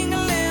a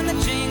mingle in the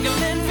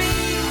jingling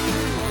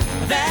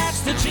feet.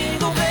 That's the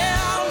Jingle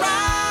Bell ride.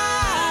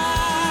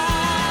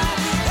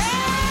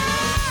 Hey,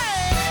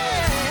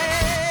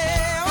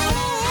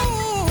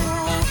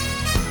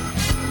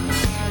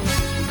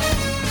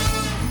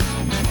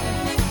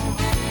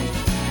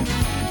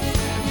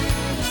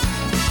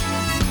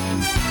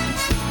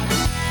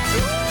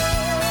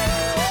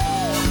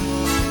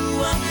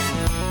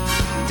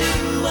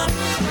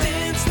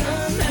 dance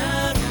the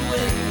night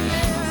away.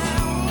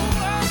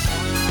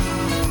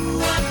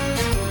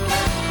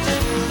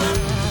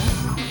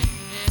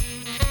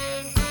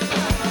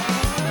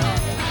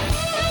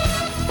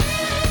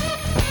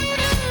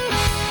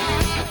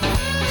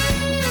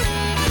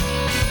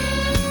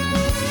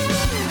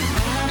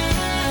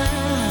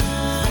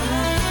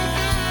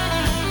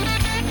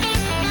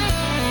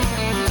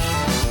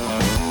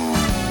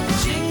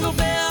 Jingle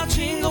bell,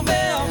 jingle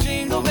bell,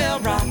 jingle bell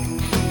rock.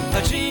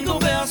 Jingle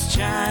bells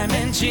chime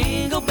in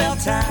Jingle Bell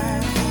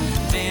time.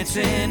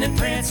 Dancing and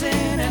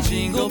prancing in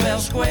Jingle Bell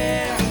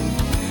Square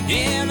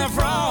in the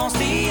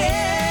frosty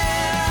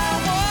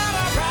air. What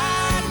a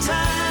right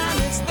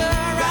time, it's the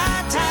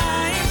right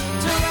time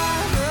to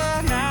rock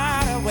the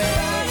night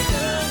away.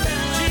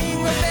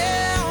 Jingle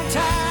bell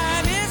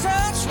time is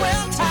a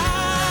swell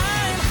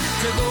time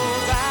to go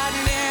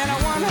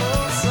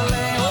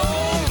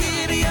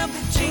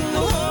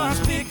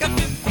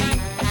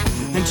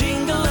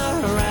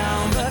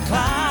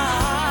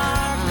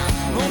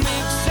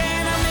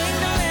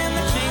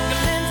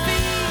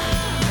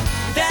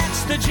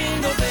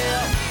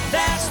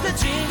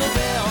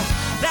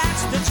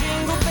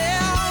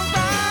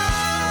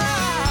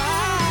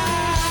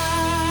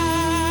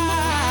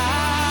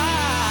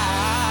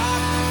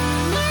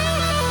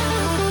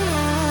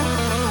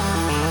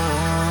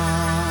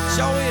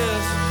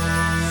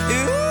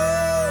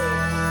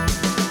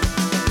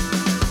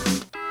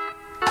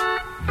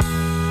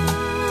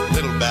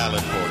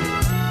ballad for you.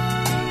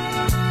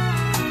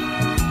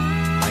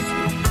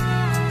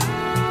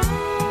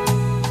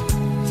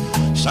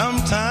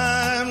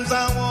 Sometimes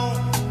I want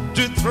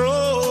to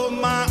throw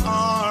my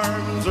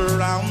arms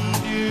around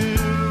you.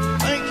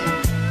 Thank you.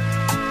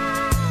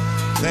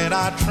 Then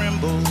I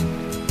tremble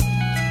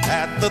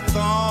at the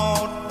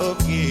thought of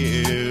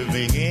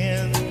giving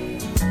in.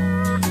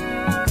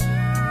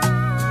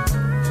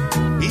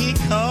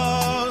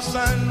 Because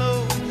I know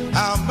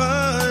how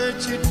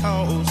much it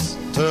costs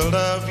to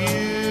love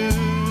you.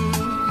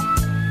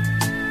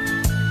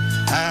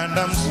 And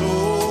I'm so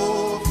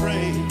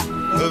afraid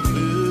of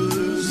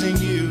losing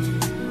you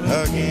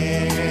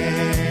again.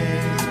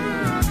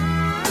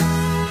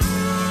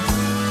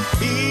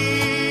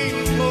 Being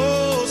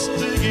close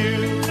to you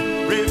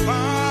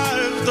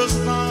revives the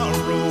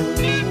sorrow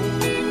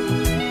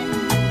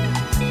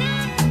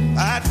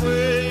that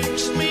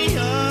wakes me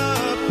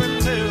up and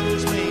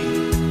tells me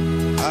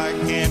I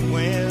can't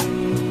win.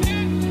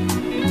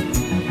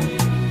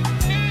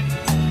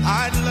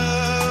 I'd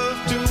love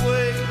to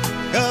wake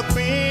up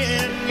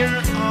in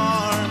your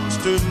arms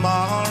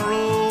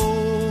tomorrow,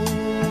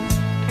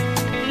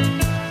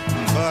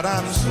 but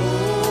I'm so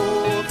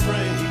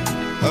afraid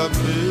of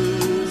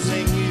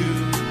losing you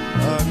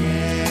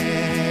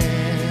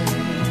again.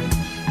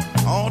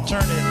 I'll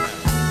turn it now.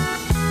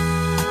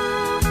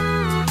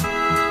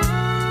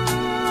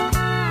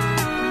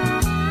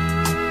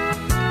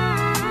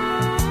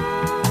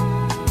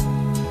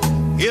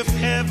 If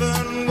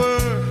heaven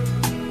were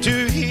to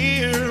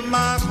hear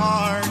my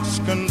heart's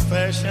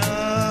confession,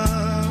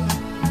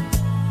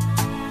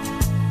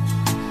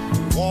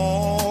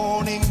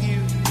 wanting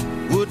you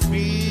would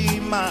be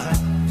my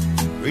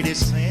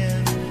greatest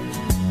sin.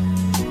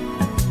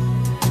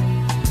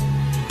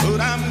 But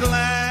I'm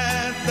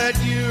glad that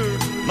you're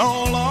no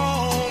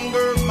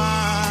longer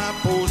my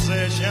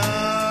possession,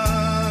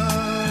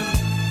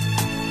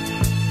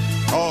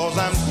 'cause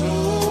I'm so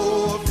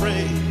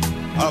afraid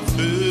of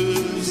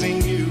losing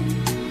you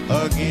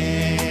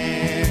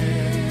again.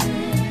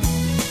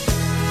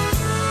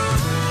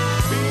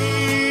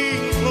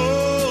 Being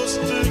close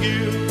to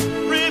you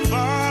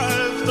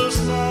revives the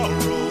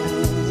sorrow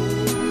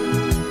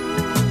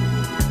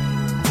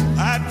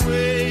that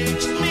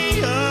wakes me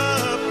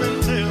up and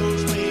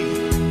tells me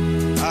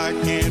I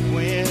can't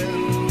win.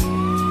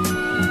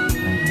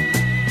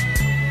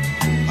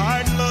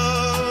 I'd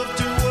love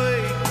to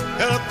wake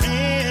up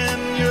in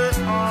your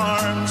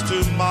arms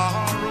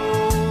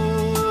tomorrow,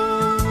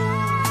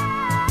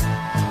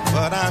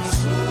 but I'm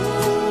so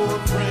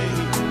afraid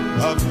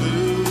of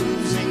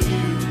losing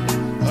you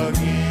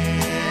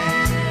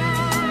again.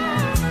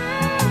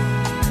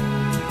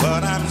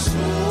 But I'm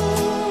so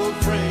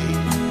afraid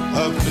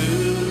of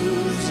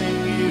losing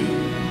you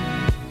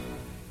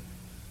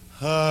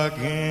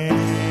again.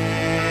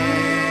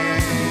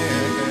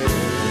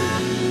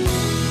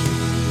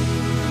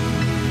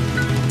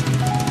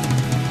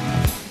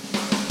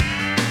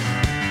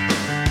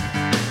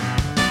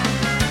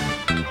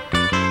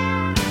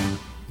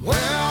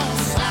 Well,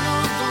 Santa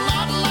looked a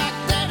lot like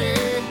Daddy,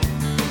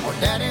 or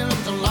Daddy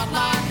looked a lot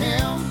like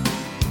him.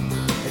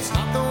 It's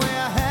not the way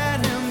I had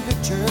him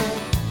pictured.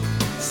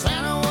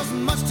 Santa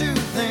wasn't much too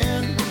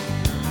thin.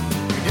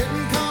 He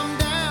didn't come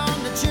down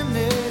the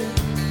chimney,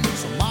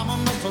 so Mama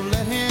must have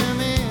let him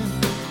in.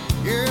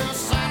 Yeah,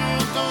 Santa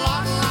looked a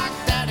lot like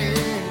Daddy,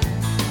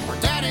 or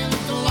Daddy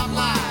looked a lot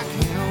like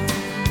him.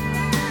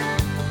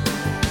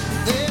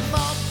 They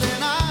thought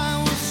that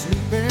I was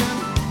sleeping.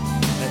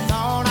 They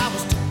thought I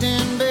was tucked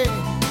in bed.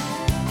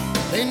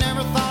 They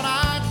never thought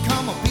I'd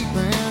come a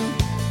peeping,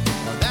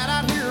 or that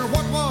I'd hear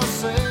what was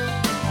said.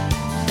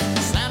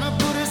 Santa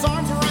put his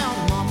arms around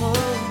Mama,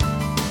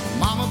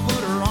 Mama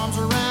put her arms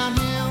around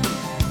him.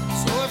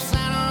 So if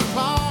Santa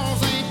Claus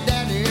ain't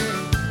Daddy,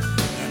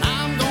 then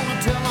I'm gonna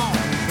tell on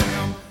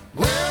them.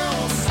 Well,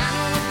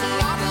 Santa looked a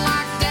lot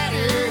like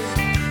Daddy,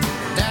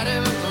 Daddy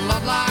looked a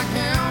lot like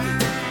him.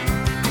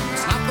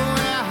 It's not the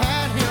way I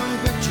had him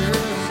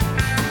pictured.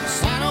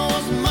 Santa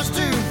wasn't much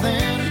too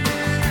thin.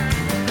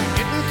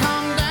 Didn't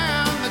come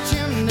down the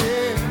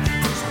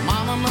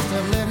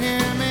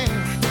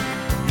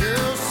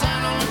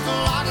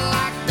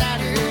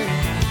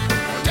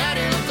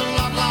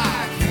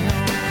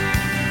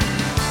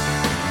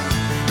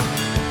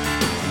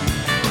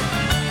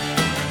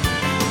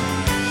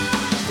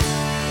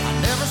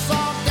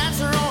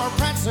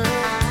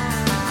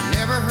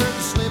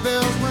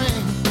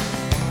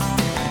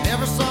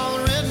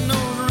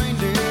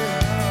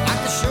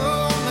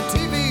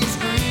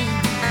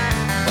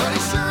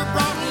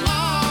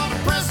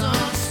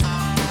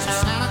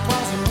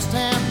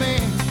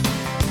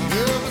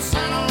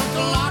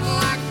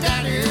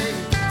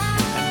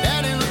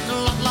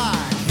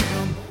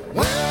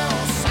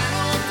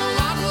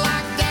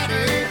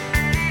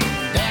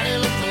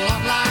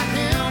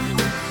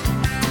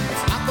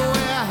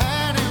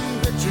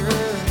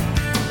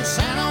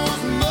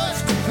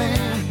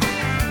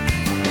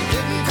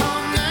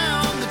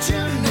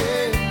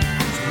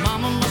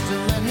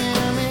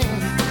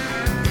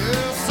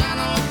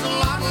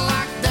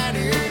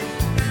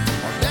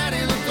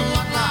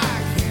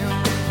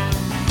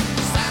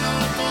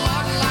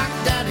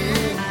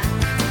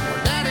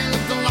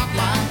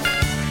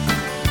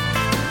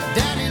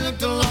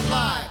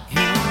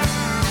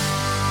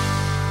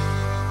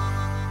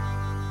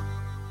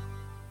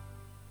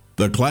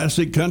The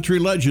classic country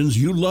legends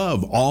you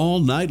love all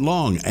night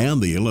long,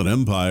 and the Inland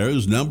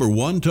Empire's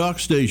 #1 talk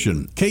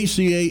station,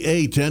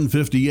 KCAA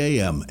 1050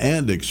 AM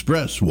and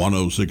Express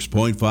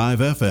 106.5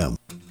 FM.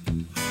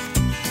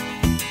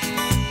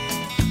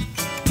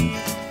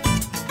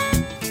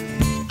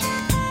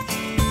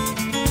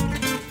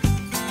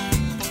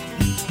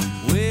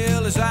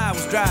 Well, as I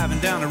was driving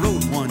down the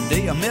road one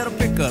day, I met a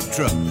pickup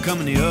truck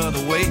coming the other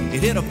way.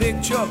 It hit a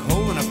big truck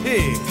holding a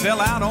pig, fell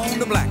out on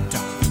the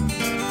blacktop.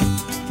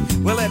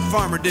 Well, that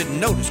farmer didn't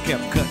notice,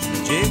 kept cutting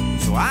the jig.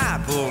 So I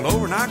pulled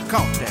over and I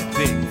caught that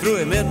pig, threw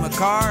him in my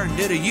car and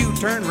did a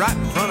U-turn right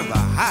in front of a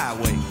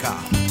highway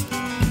cop.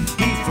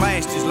 He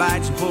flashed his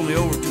lights and pulled me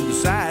over to the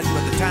side.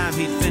 By the time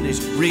he'd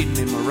finished reading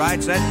me my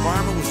rights, that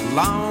farmer was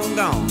long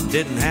gone,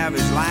 didn't have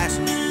his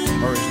license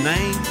or his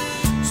name.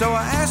 So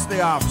I asked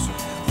the officer,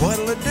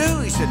 what'll it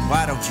do? He said,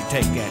 why don't you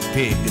take that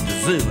pig to the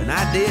zoo? And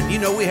I did. You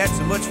know, we had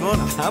so much fun,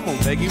 I'm gonna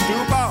take him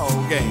to a ball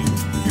game.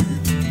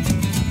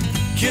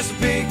 Kiss a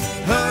pig,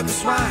 hug a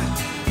swine.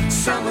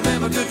 Some of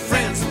them are good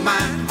friends of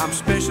mine. I'm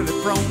especially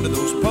prone to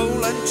those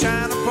Poland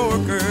China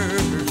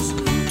porkers.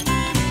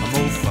 I'm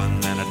more fun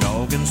than a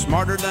dog and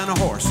smarter than a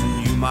horse,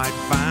 and you might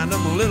find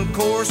them a little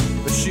coarse,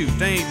 but shoot,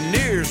 they ain't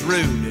near as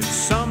rude as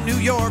some New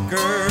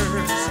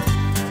Yorkers.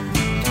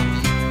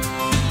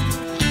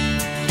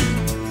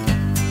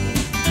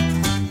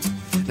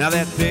 Now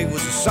that pig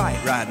was a sight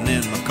riding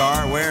in my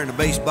car, wearing a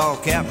baseball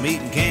cap, and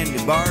eating candy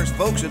bars.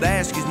 Folks would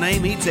ask his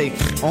name, he'd say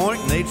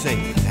oink, and they'd say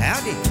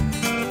howdy.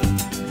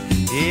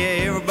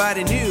 Yeah,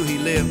 everybody knew he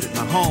lived at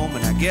my home,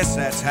 and I guess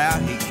that's how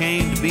he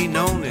came to be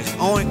known as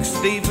Oink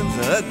Stevens,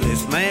 the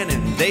ugliest man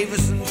in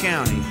Davison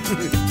County.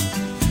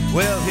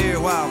 Well, here a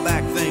while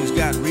back things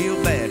got real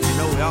bad. You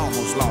know, we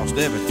almost lost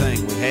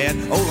everything we had.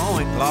 Old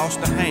Oink lost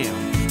a ham,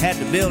 had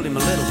to build him a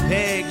little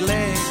peg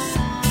leg.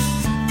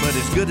 But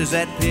as good as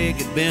that pig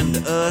had been to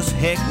us,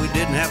 heck, we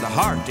didn't have the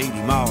heart to eat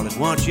him all at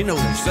once. You know,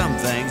 there's some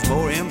things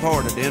more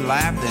important in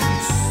life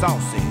than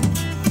sausage.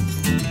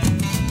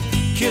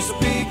 Kiss a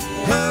pig,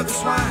 hug a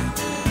swine.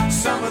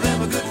 Some of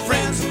them are good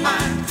friends of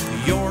mine.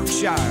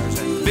 Yorkshires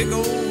and big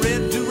old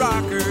red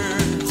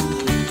Durockers.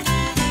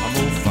 I'm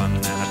more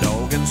fun than a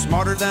dog and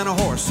smarter than a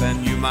horse,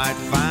 and you might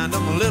find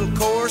them a little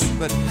coarse,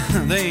 but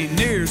they ain't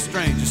near as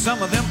strange as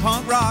some of them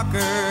punk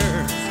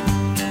rockers.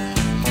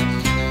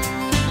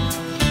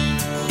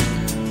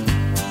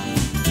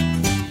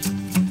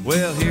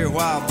 Well, here a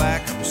while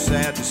back, I'm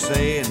sad to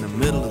say, in the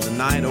middle of the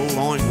night, old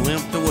Oink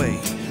limped away.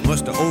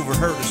 Must have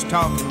overheard us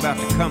talking about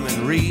the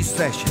coming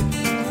recession.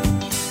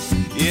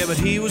 Yeah, but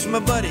he was my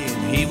buddy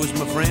and he was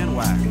my friend.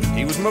 Why,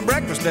 he was my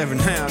breakfast every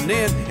now and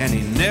then, and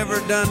he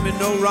never done me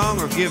no wrong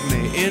or give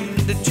me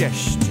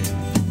indigestion.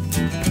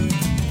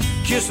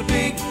 Kiss a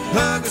pig,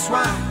 hug a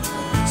swine.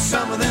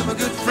 Some of them are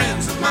good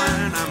friends of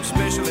mine. I'm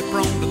especially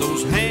prone to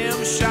those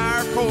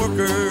Hampshire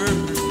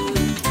porkers.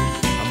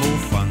 More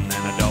fun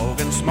than a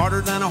dog and smarter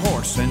than a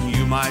horse, and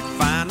you might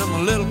find them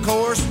a little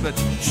coarse, but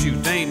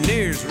shoot, they ain't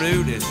near as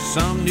rude as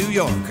some New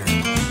Yorker.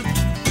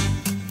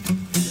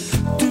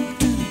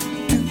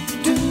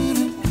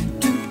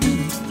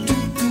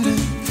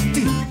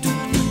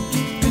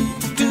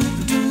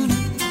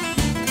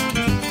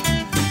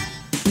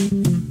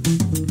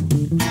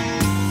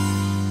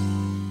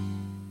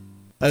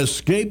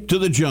 Escape to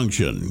the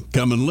Junction.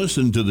 Come and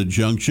listen to the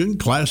Junction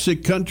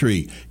Classic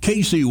Country,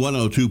 KC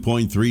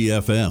 102.3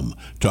 FM,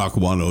 Talk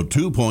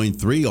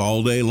 102.3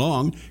 all day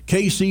long,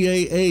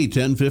 KCAA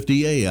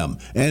 1050 AM,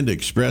 and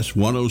Express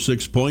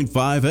 106.5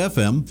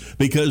 FM,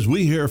 because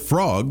we hear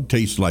frog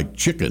tastes like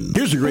chicken.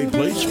 Here's a great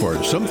place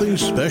for something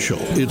special.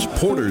 It's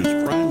Porter's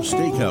Prime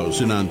Steakhouse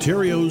in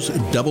Ontario's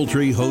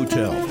Doubletree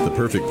Hotel, the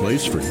perfect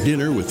place for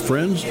dinner with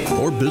friends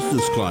or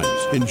business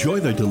clients. Enjoy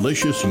their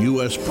delicious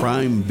U.S.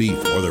 prime beef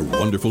or their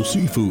wonderful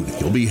seafood.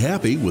 You'll be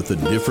happy with the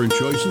different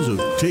choices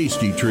of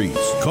tasty treats.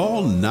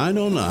 Call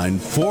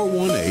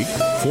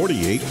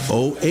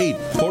 909-418-4808.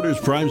 Porter's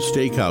Prime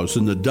Steakhouse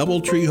in the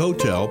Doubletree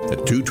Hotel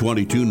at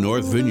 222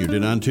 North Vineyard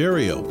in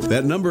Ontario.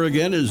 That number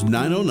again is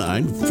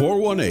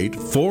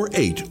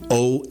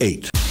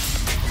 909-418-4808.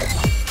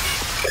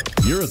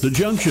 You're at the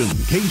Junction,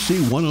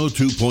 KC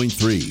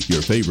 102.3,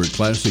 your favorite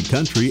classic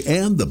country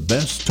and the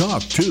best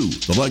talk, too.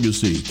 The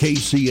Legacy,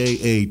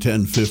 KCAA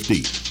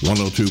 1050,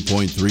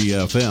 102.3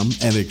 FM,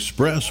 and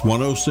Express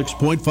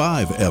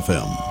 106.5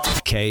 FM.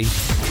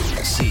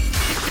 KCAA.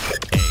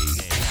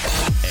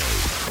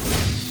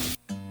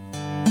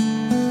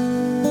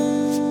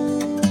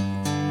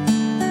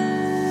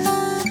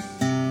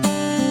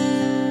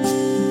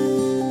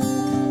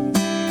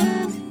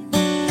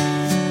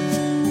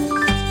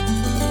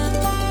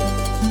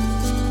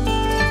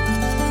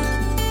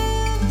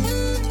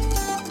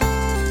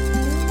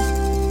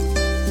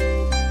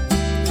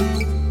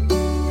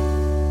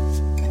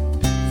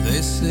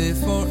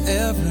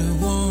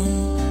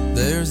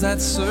 That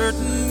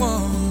certain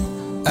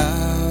one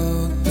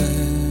out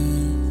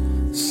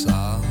there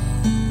somewhere.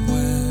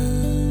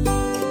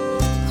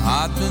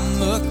 I've been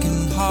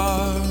looking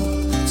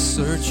hard,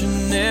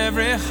 searching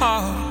every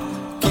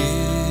heart,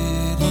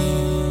 getting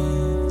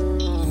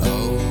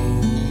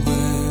nowhere.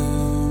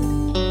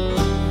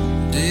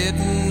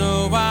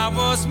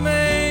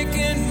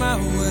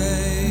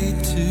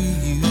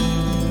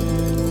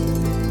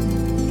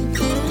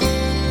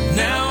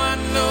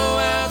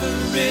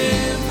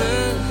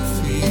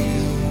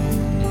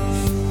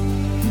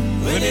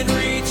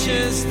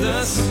 reaches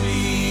the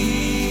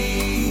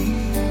sea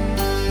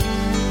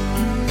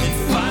and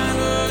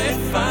finally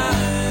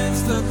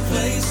finds the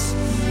place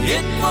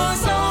it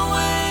was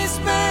always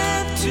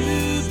meant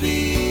to be.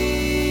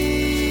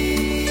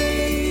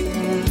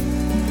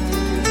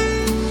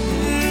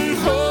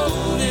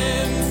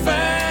 Holding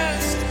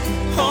fast,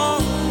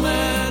 home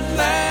at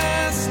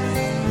last,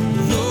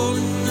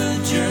 knowing the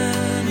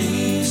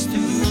journey's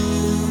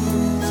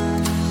through.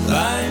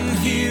 I'm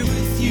here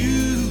with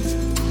you.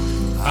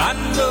 I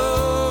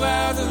know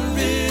how the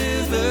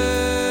river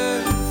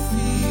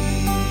feels.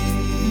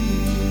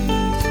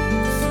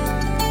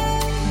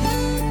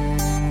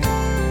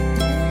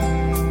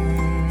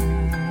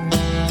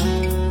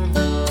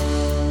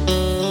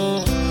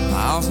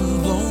 Miles of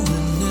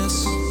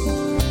loneliness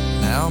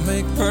now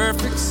make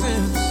perfect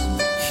sense.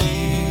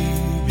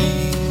 Here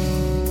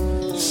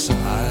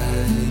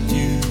beside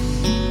you,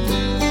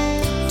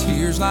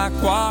 tears like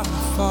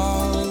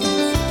waterfalls.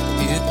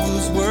 It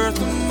was worth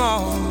them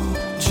all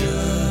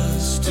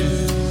just to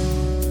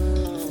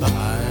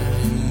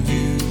find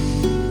you.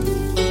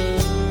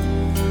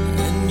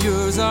 And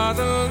yours are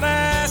the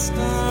last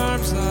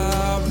arms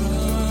I'll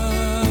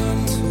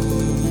run to.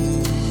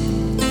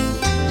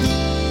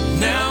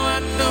 Now I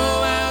know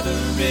how the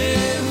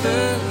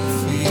river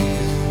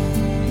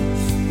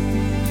feels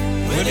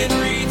when it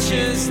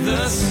reaches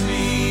the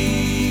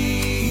sea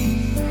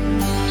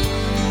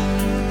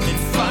and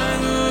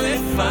finally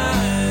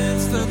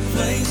finds the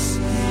place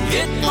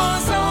it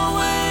was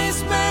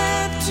always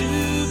meant to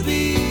be.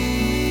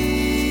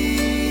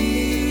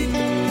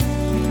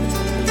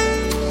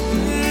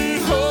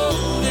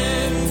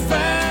 Holding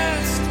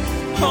fast,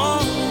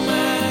 home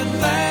at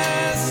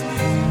last,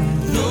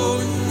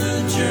 knowing the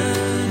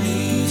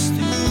journey's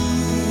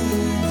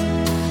through.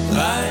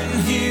 I'm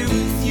here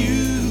with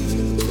you.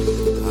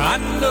 I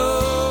know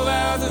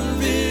how the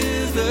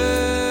river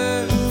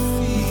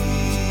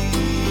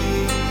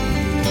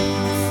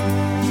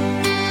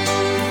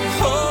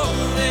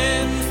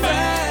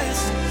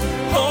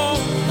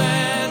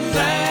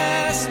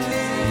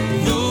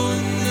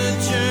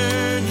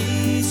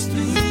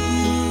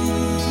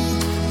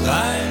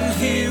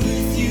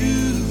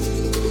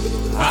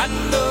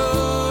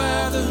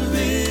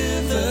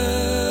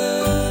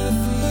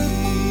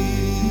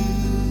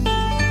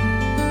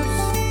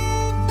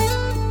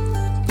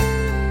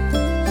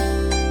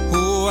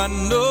I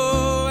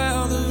know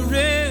how the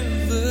river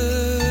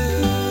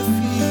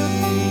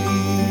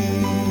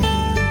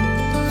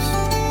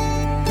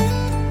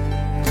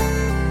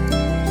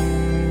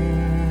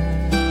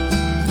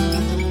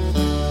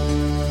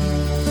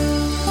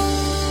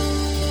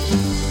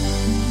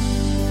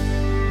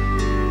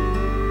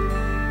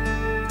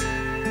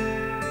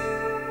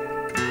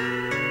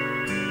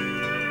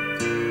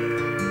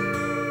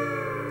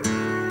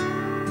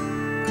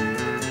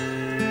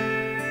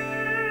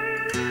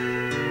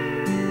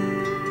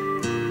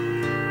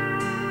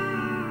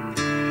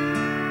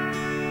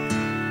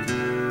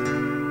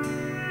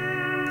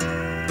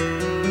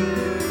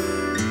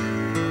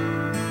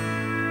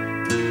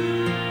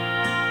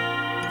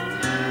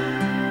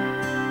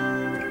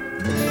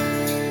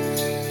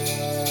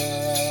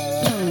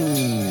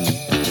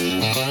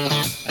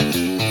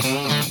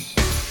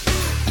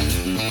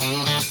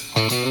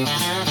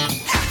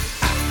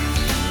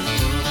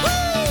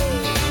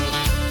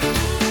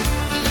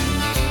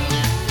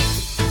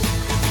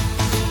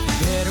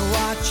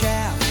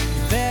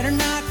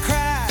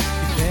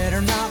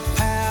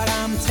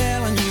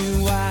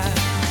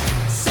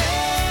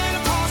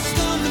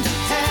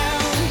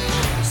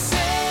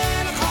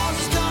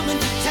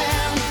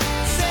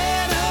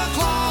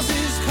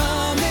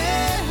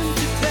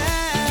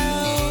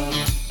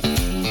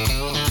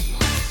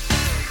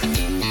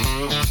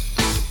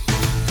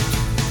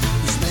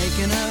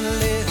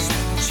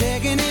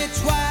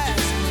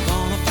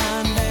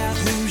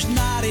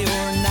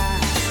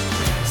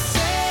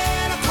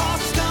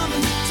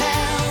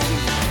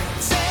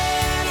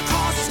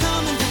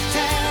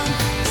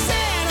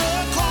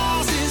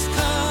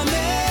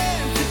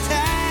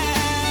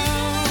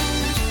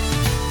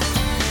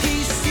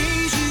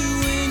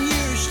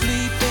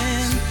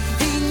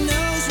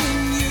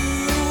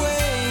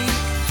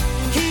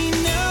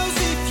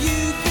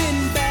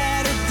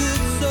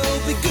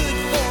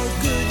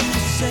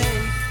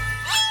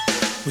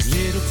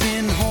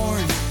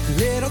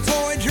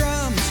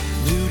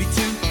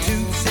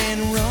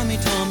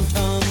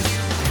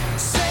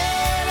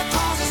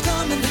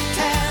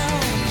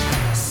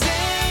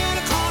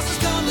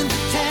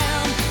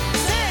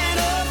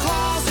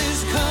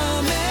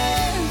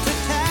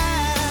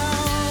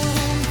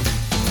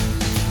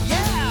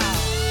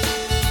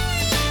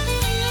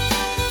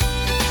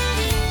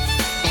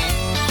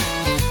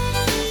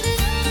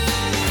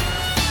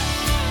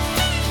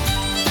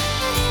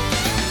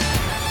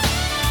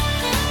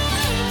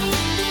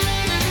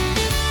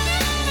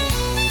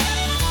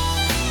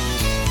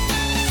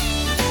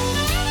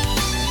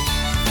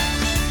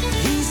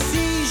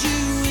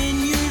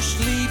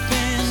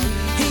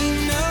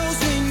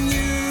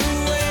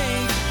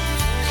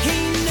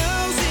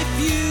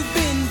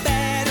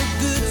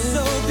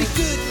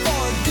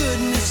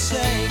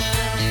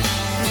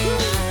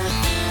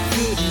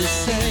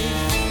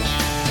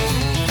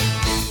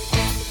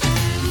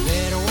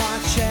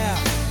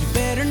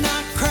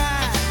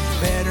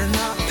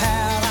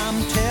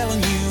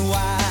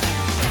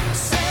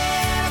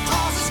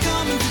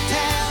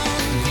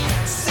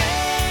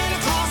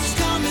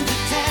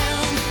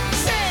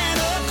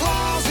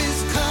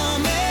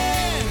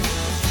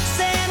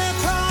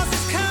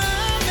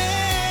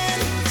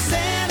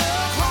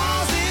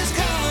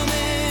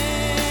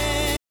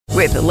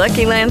With the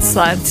Lucky Land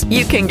Slots,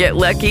 you can get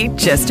lucky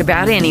just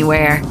about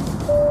anywhere.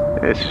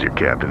 This is your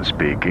captain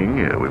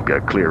speaking. We've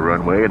got clear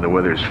runway and the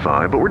weather's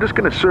fine, but we're just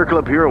going to circle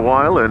up here a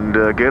while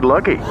and get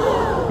lucky.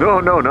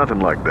 No, nothing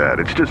like that.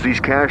 It's just these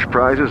cash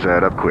prizes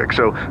add up quick.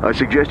 So I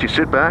suggest you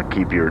sit back,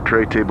 keep your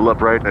tray table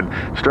upright, and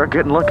start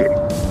getting lucky.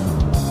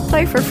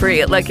 Play for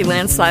free at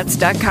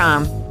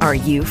LuckyLandSlots.com. Are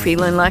you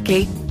feeling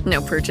lucky?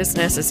 No purchase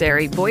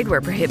necessary. Void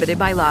where prohibited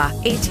by law.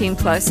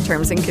 18+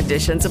 terms and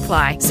conditions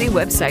apply. See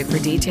website for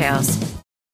details.